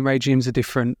 training regimes are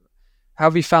different. How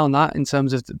have you found that in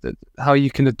terms of how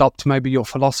you can adopt maybe your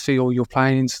philosophy or your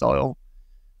playing style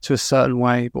to a certain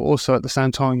way, but also at the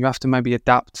same time you have to maybe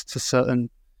adapt to certain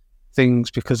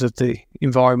things because of the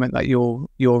environment that you're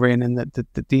in and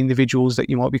the individuals that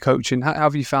you might be coaching? How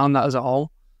have you found that as a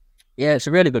whole? Yeah, it's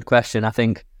a really good question. I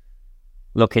think,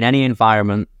 look, in any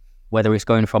environment, whether it's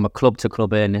going from a club to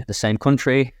club in the same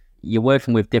country, you're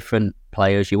working with different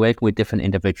players, you're working with different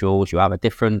individuals, you have a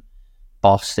different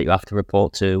boss that you have to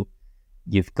report to,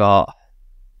 you've got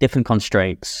different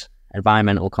constraints,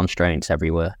 environmental constraints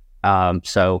everywhere.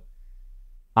 So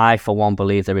I, for one,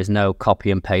 believe there is no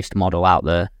copy and paste model out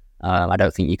there. I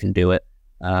don't think you can do it.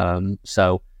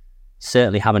 So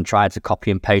certainly haven't tried to copy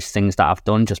and paste things that I've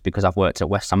done just because I've worked at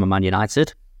West Ham and Man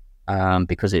United,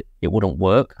 because it wouldn't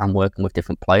work. I'm working with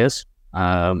different players.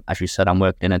 As you said, I'm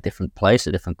working in a different place,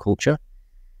 a different culture.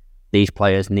 These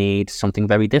players need something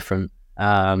very different.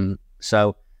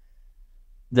 So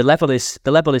the level is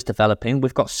developing.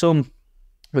 We've got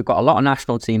a lot of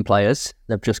national team players.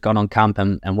 They've just gone on camp,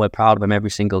 and we're proud of them every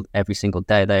single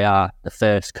day. They are the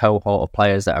first cohort of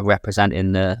players that are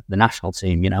representing the national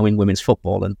team, you know, in women's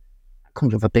football, and that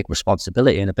comes with a big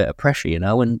responsibility and a bit of pressure, you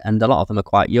know, and a lot of them are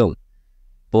quite young,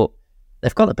 but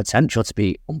they've got the potential to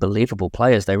be unbelievable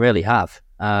players. They really have.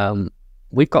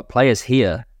 We've got players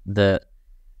here that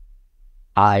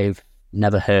I've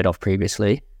never heard of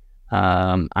previously,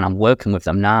 and I'm working with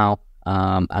them now,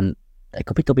 and they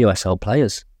could be WSL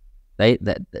players. They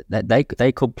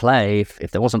could play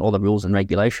if there wasn't all the rules and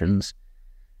regulations.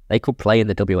 They could play in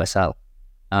the WSL.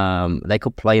 They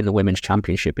could play in the Women's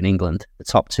Championship in England, the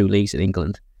top 2 leagues in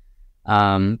England.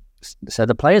 So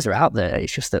the players are out there.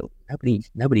 It's just that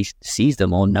nobody sees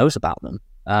them or knows about them.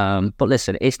 But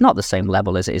listen, it's not the same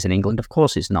level as it is in England. Of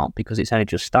course it's not, because it's only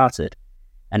just started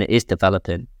and it is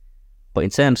developing. But in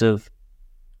terms of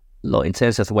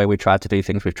the way we tried to do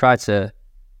things,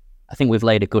 I think we've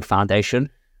laid a good foundation.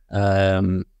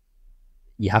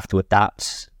 You have to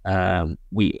adapt.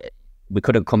 We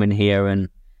couldn't come in here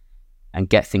and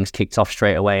get things kicked off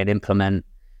straight away and implement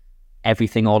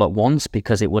everything all at once,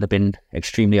 because it would have been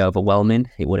extremely overwhelming.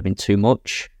 It would have been too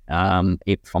much,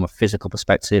 from a physical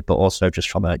perspective, but also just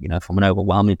from an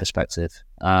overwhelming perspective.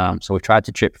 So we've tried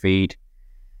to drip feed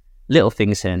little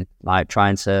things in, like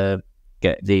trying to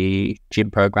get the gym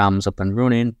programs up and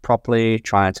running properly,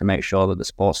 trying to make sure that the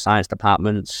sports science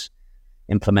department's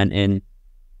implementing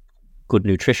good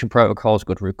nutrition protocols,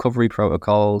 good recovery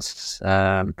protocols,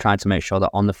 trying to make sure that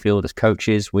on the field as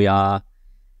coaches we are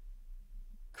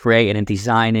creating and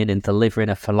designing and delivering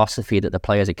a philosophy that the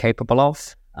players are capable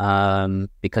of,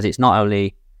 because it's not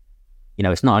only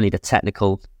the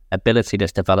technical ability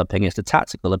that's developing, it's the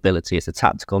tactical ability, it's the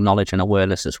tactical knowledge and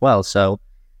awareness as well. So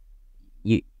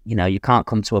you can't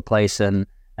come to a place and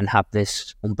have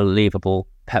this unbelievable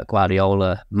Pep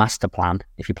Guardiola master plan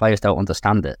if your players don't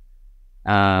understand it.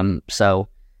 So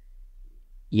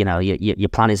your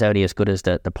plan is only as good as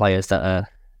the players that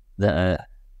are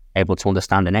able to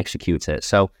understand and execute it.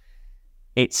 So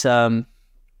it's what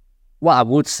I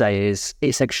would say is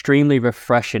it's extremely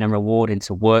refreshing and rewarding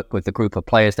to work with the group of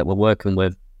players that we're working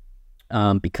with,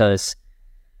 because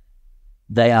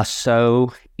they are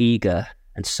so eager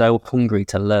and so hungry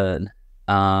to learn.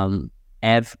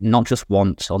 Not just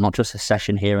once or not just a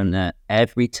session here and there.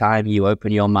 Every time you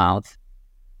open your mouth,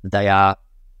 they are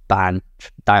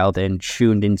dialed in,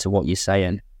 tuned into what you're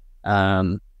saying.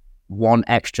 1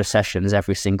 extra sessions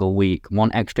every single week,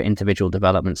 1 extra individual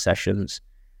development sessions.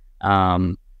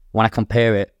 When I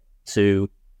compare it to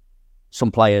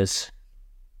some players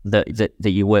that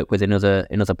you work with in other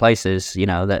places,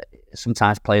 that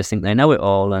sometimes players think they know it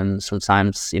all, and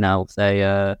sometimes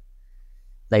they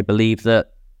believe that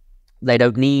they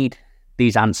don't need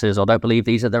these answers or don't believe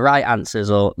these are the right answers.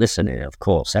 Or listen, of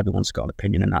course, everyone's got an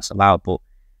opinion and that's allowed, but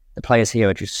the players here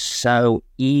are just so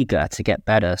eager to get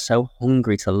better, so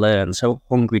hungry to learn, so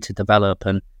hungry to develop,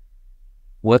 and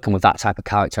working with that type of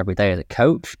character every day as a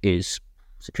coach it's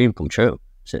a dream come true.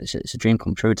 It's a dream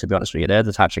come true, to be honest with you. They're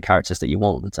the types of characters that you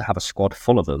want, and to have a squad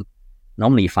full of them.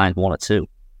 Normally you find 1 or 2,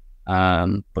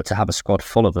 but to have a squad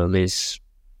full of them is,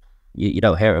 you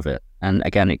don't hear of it. And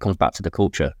again, it comes back to the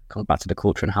culture.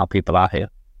 And how people are here.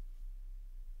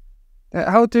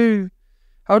 How does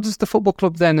the football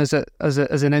club then, as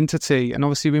an entity, and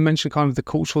obviously we mentioned kind of the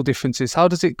cultural differences, how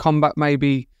does it combat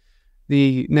maybe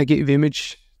the negative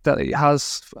image that it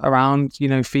has around,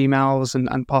 females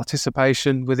and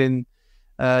participation within,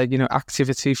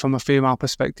 activity from a female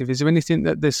perspective? Is there anything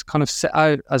that this kind of set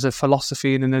out as a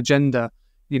philosophy and an agenda,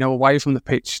 away from the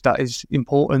pitch, that is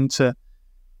important to,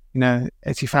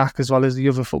 Etifak as well as the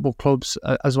other football clubs,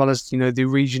 as well as, the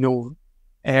regional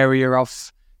area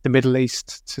of the Middle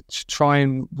East, to try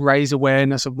and raise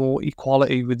awareness of more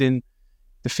equality within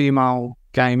the female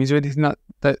game? Is there anything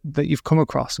that you've come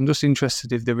across? I'm just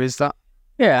interested if there is that.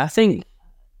 Yeah, I think,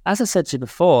 as I said to you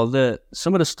before,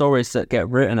 some of the stories that get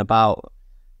written about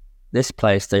this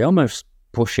place, they almost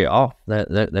push it off.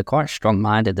 They're quite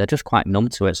strong-minded. They're just quite numb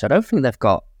to it. So I don't think they've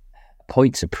got a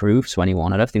point to prove to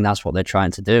anyone. I don't think that's what they're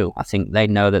trying to do. I think they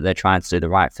know that they're trying to do the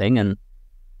right thing, and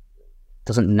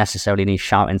doesn't necessarily need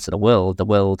shouting to the world. The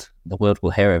world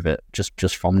will hear of it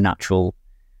just from natural,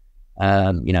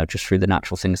 just through the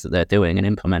natural things that they're doing and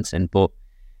implementing. But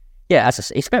yeah,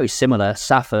 it's very similar.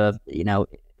 SAFA,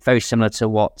 very similar to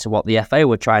what the FA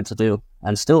were trying to do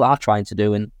and still are trying to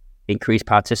do, and increase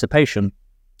participation,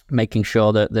 making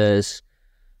sure that there's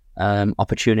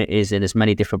opportunities in as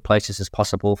many different places as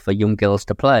possible for young girls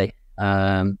to play,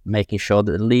 making sure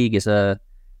that the league is a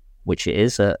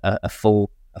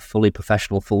fully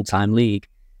professional, full-time league,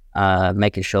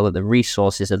 making sure that the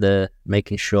resources are there,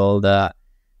 making sure that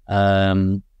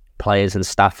players and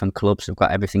staff and clubs have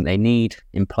got everything they need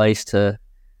in place to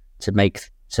make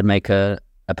a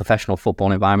professional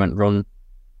football environment run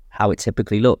how it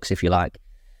typically looks, if you like.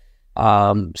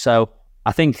 So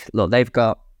I think, look, they've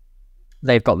got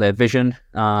their vision,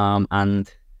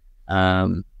 and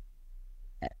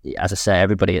as I say,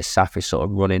 everybody at SAF is sort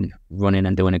of running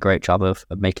and doing a great job of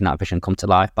making that vision come to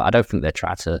life. But I don't think they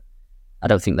try to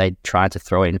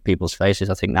throw it in people's faces.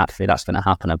 I think that's going to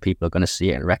happen, and people are going to see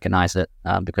it and recognise it,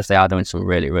 because they are doing some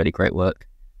really, really great work.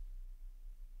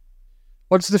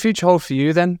 What does the future hold for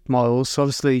you then, Myles? So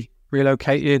obviously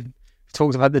relocated, we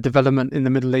talked about the development in the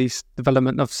Middle East,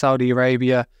 development of Saudi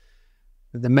Arabia,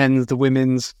 the men's, the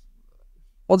women's.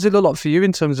 What does it look like for you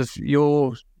in terms of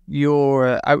your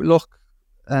outlook?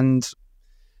 And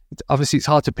obviously it's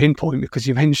hard to pinpoint because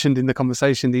you mentioned in the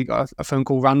conversation that you got a phone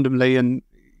call randomly and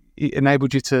it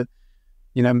enabled you to,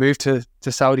 move to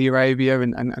Saudi Arabia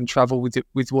and travel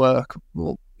with work.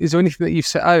 Well, is there anything that you've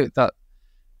set out that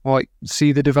might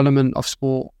see the development of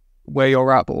sport where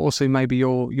you're at, but also maybe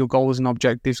your goals and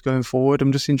objectives going forward?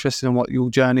 I'm just interested in what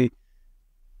your journey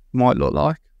might look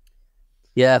like.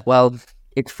 Yeah, well,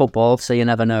 it's football, so you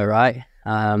never know, right?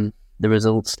 The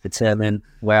results determine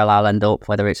where I'll end up,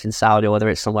 whether it's in Saudi or whether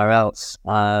it's somewhere else.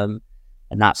 And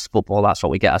that's football. That's what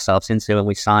we get ourselves into when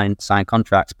we sign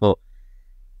contracts. But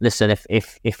listen,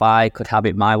 if I could have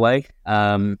it my way,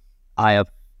 I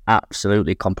have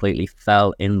absolutely, completely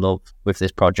fell in love with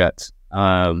this project.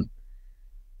 Fell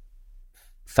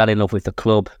in love with the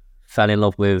club. Fell in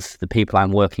love with the people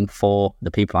I'm working for, the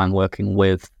people I'm working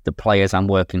with, the players I'm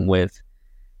working with.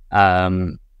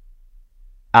 Absolutely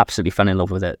fell in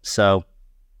love with it. So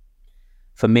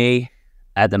for me,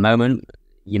 at the moment,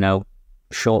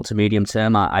 short to medium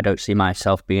term, I don't see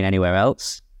myself being anywhere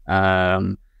else.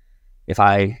 If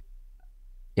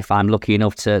I'm lucky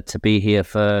enough to be here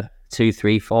for 2,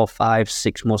 3, 4, 5,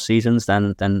 6 more seasons,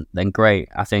 then great.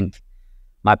 I think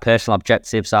my personal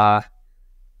objectives are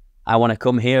I want to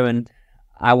come here and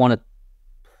I want to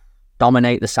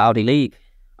dominate the Saudi league,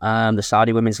 the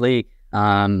Saudi Women's League.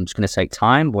 It's going to take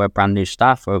time. We're a brand new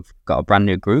staff. We've got a brand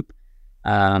new group.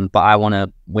 But I want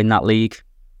to win that league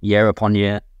year upon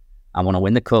year. I want to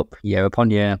win the cup year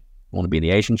upon year. I want to be in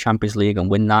the Asian Champions League and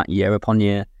win that year upon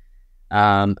year.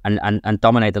 And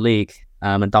dominate the league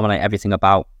and dominate everything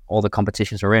about all the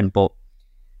competitions we're in. But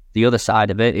the other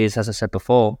side of it is, as I said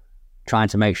before, trying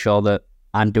to make sure that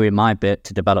I'm doing my bit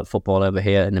to develop football over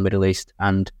here in the Middle East,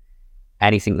 and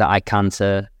anything that I can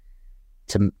to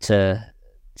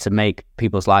make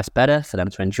people's lives better, for them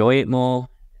to enjoy it more,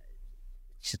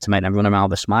 to make them run around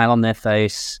with a smile on their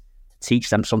face, to teach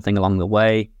them something along the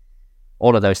way,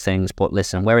 all of those things. But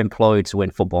listen, we're employed to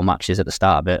win football matches at the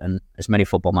start of it, and as many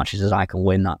football matches as I can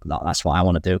win, that's what I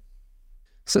want to do.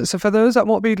 So for those that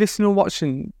might be listening or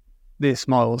watching this,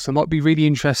 Myles, they might be really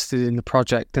interested in the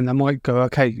project, and they might go,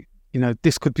 okay,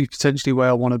 this could be potentially where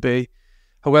I want to be.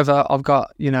 However, I've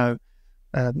got,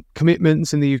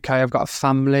 commitments in the UK. I've got a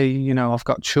family. I've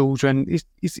got children.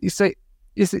 Does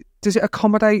it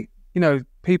accommodate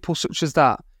people such as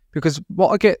that? Because what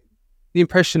I get the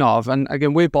impression of, and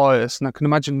again we're biased, and I can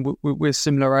imagine we're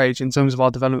similar age in terms of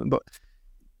our development, but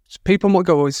people might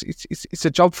go, it's a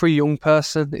job for a young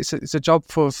person. It's a job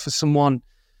for someone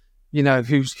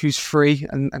who's free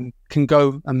and can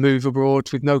go and move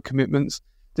abroad with no commitments.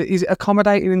 Is it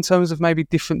accommodating in terms of maybe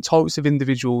different types of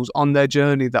individuals on their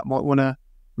journey that might want to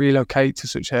relocate to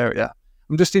such area?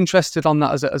 I'm just interested on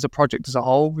that as a project as a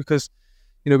whole, because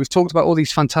we've talked about all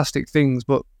these fantastic things,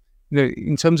 but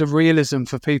in terms of realism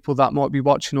for people that might be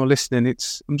watching or listening,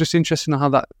 I'm just interested in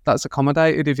how that's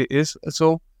accommodated, if it is at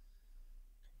all.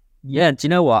 Yeah, do you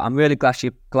know what? I'm really glad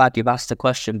you've asked the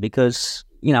question, because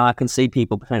I can see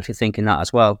people potentially thinking that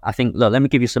as well. I think, look, let me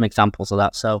give you some examples of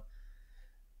that. So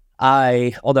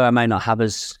although I may not have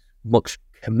as much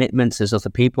commitments as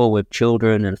other people with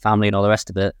children and family and all the rest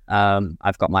of it,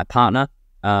 I've got my partner,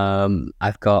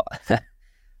 I've got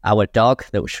our dog,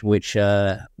 which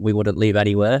we wouldn't leave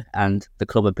anywhere, and the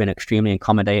club have been extremely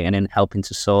accommodating in helping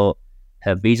to sort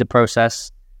her visa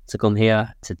process to come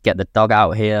here, to get the dog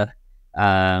out here.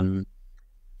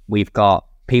 We've got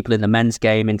people in the men's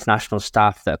game, international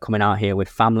staff that are coming out here with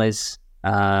families.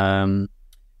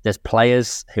 There's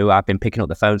players who I've been picking up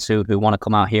the phone to who want to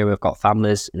come out here, who've got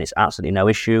families, and it's absolutely no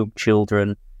issue.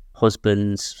 Children,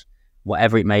 husbands,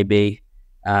 whatever it may be.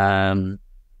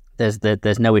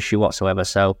 There's no issue whatsoever.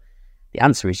 So the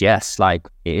answer is yes. Like,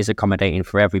 it is accommodating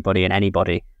for everybody and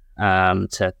anybody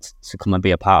to come and be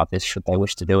a part of this, should they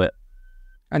wish to do it.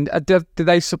 And do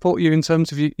they support you in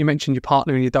terms of, you mentioned your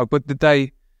partner and your dog, but did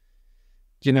they,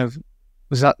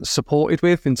 was that supported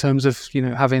with in terms of,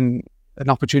 having an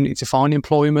opportunity to find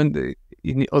employment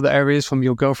in other areas from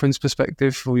your girlfriend's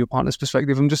perspective or your partner's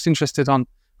perspective? I'm just interested on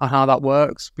how that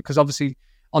works, because obviously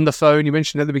on the phone, you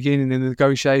mentioned at the beginning in the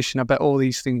negotiation, I bet all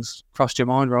these things crossed your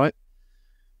mind, right?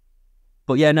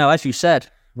 But yeah, no, as you said,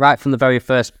 right from the very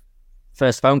first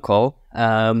phone call,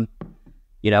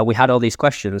 we had all these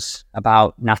questions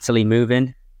about Natalie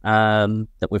moving,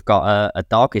 that we've got a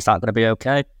dog. Is that going to be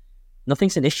okay?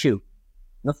 Nothing's an issue.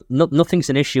 Nothing's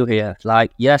an issue here.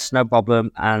 Like, yes, no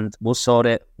problem, and we'll sort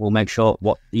it. We'll make sure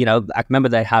I remember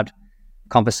they had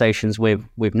conversations with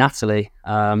Natalie,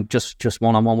 just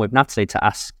one-on-one with Natalie, to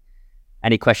ask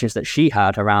any questions that she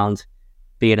had around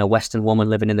being a Western woman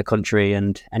living in the country,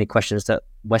 and any questions that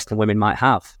Western women might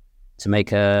have, to make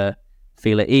her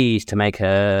feel at ease, to make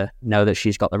her know that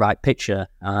she's got the right picture.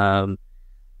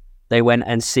 They went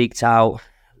and seeked out,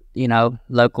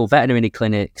 local veterinary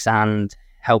clinics and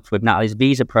helped with Natalie's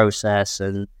visa process.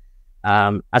 And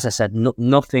as I said,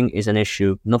 nothing is an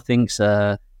issue. Nothing's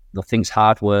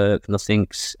hard work.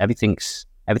 Everything's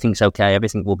okay.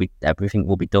 Everything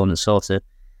will be done and sorted.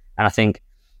 And I think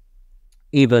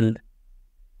even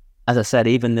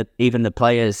the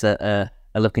players that are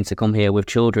looking to come here with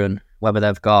children, whether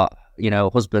they've got,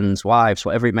 husbands, wives,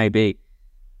 whatever it may be,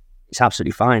 it's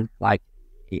absolutely fine. Like,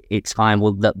 it's fine.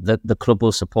 Well, the club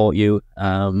will support you.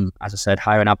 As I said,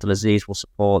 Hire and Abdulaziz will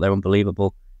support. They're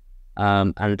unbelievable.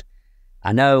 And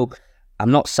I know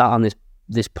I'm not sat on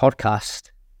this podcast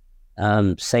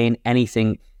saying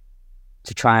anything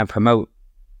to try and promote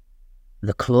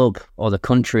the club or the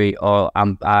country, or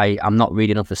I'm not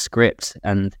reading off the script.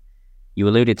 And you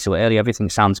alluded to it earlier, everything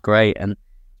sounds great, and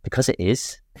because it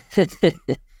is,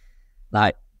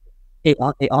 like, it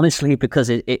honestly, because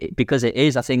it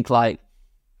is, I think, like,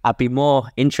 I'd be more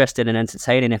interested in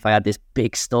entertaining if I had this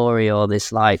big story, or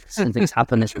this, like, something's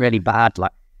happened that's really bad.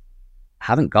 Like, I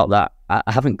haven't got that.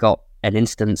 I haven't got an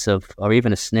instance of, or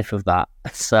even a sniff of that.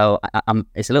 So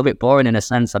it's a little bit boring in a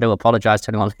sense. I do apologise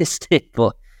to anyone listening,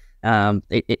 but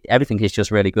everything is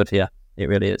just really good here. It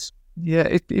really is. Yeah,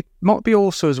 it might be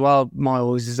also as well,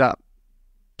 Myles, is that,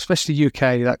 especially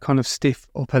UK, that kind of stiff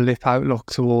upper lip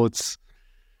outlook towards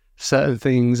certain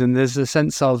things, and there's a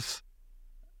sense of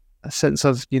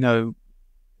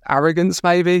arrogance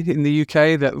maybe in the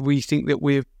UK, that we think that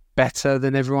we're better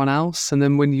than everyone else. And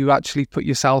then when you actually put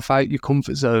yourself out your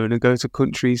comfort zone and go to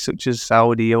countries such as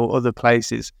Saudi or other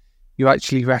places, you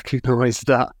actually recognise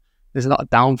that there's a lot of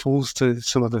downfalls to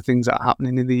some of the things that are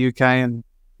happening in the UK, and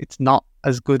it's not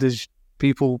as good as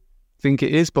people think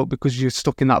it is. But because you're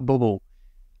stuck in that bubble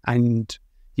and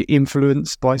you're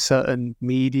influenced by certain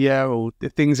media or the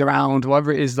things around,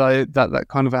 whatever it is that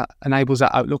kind of enables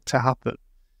that outlook to happen,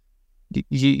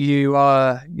 you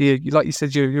are, like you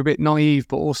said, you're a bit naive,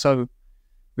 but also a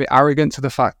bit arrogant to the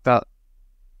fact that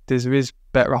there is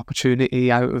better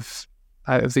opportunity out of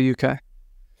the UK.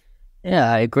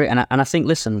 Yeah, I agree. And I think,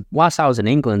 listen, whilst I was in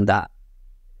England, that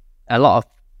a lot of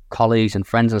colleagues and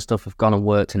friends and stuff have gone and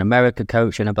worked in America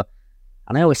coaching, and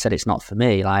I always said it's not for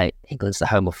me. Like, England's the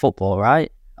home of football, right?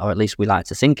 Or at least we like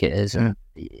to think it is. And,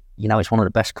 it's one of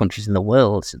the best countries in the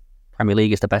world. Premier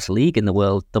League is the best league in the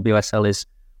world. WSL is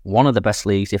one of the best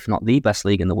leagues, if not the best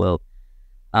league in the world.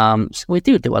 So we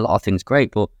do a lot of things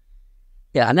great. But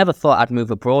yeah, I never thought I'd move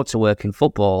abroad to work in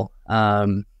football.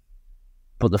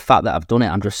 But the fact that I've done it,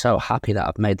 I'm just so happy that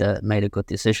I've made a good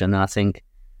decision. And I think,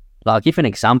 like, I'll give you an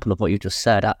example of what you just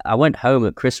said. I went home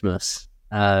at Christmas.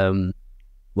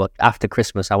 After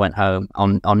Christmas, I went home.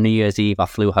 On New Year's Eve, I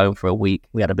flew home for a week.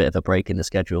 We had a bit of a break in the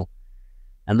schedule.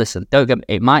 And listen,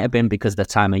 it might have been because of the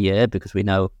time of year, because we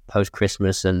know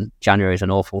post-Christmas and January is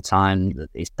an awful time.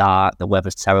 It's dark, the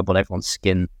weather's terrible, everyone's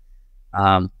skin.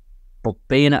 But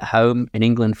being at home in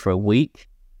England for a week,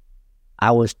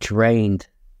 I was drained.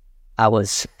 I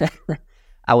was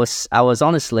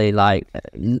honestly, like,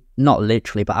 not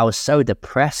literally, but I was so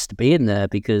depressed being there,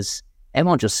 because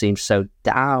everyone just seemed so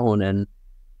down, and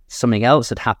something else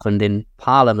had happened in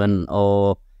Parliament,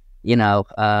 or,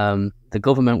 the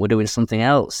government were doing something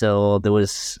else, or there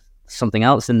was something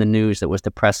else in the news that was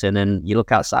depressing, and you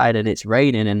look outside and it's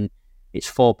raining and it's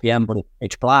 4 p.m. but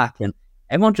it's black, and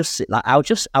everyone just, like, I was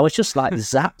just like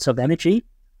zapped of energy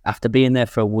after being there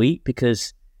for a week,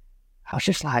 because I was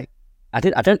just like, I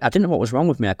didn't know what was wrong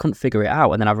with me. I couldn't figure it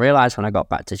out. And then I realized when I got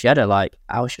back to Jeddah, like,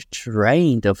 I was just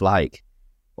drained of, like,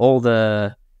 all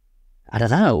the, I don't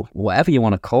know, whatever you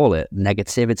want to call it,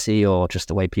 negativity, or just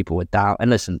the way people were down. And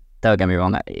listen, don't get me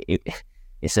wrong,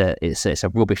 it's a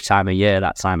rubbish time of year.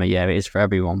 That time of year, it is for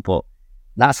everyone. But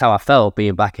that's how I felt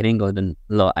being back in England. And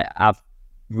look, I've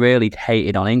really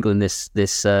hated on England this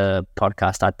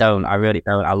podcast. I really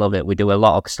don't. I love it. We do a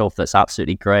lot of stuff that's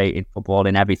absolutely great in football,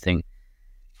 in everything.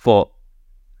 But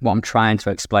what I'm trying to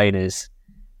explain is,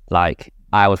 like,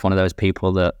 I was one of those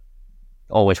people that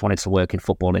always wanted to work in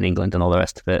football in England and all the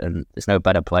rest of it, and there's no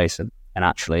better place. And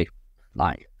actually,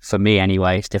 like, for me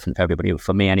anyway, it's different for everybody, but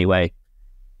for me anyway,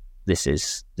 this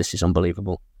is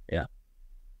unbelievable. Yeah.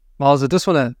 Myles, I just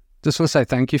want to say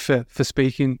thank you for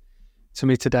speaking to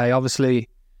me today. Obviously,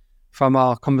 from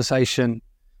our conversation,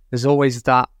 there's always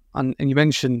that, and you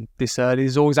mentioned this earlier,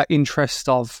 there's always that interest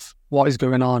of what is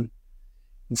going on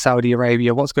in Saudi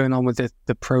Arabia, what's going on with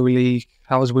the Pro League,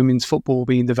 how is women's football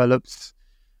being developed,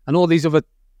 and all these other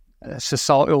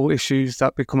societal issues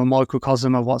that become a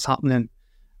microcosm of what's happening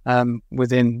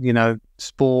within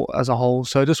sport as a whole.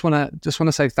 So I just want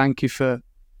to say thank you for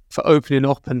opening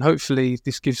up, and hopefully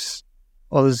this gives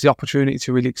others the opportunity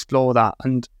to really explore that.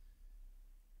 And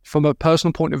from a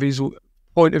personal point of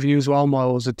view as well,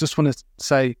 Myles, I just want to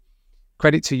say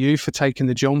credit to you for taking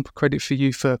the jump, credit for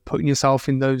you for putting yourself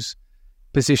in those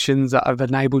positions that have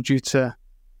enabled you to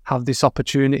have this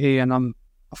opportunity. And I'm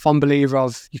a fond believer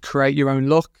of you create your own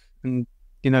luck, and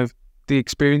the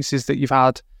experiences that you've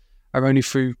had are only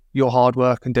through your hard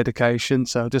work and dedication.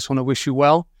 So I just want to wish you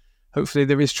well. Hopefully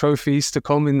there is trophies to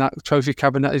come in that trophy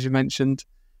cabinet, as you mentioned,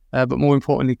 but more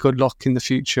importantly, good luck in the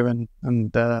future,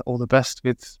 and all the best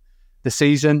with the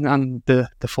season and the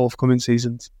forthcoming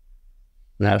seasons.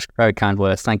 That's very kind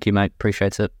words. Thank you, mate.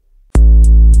 Appreciate it.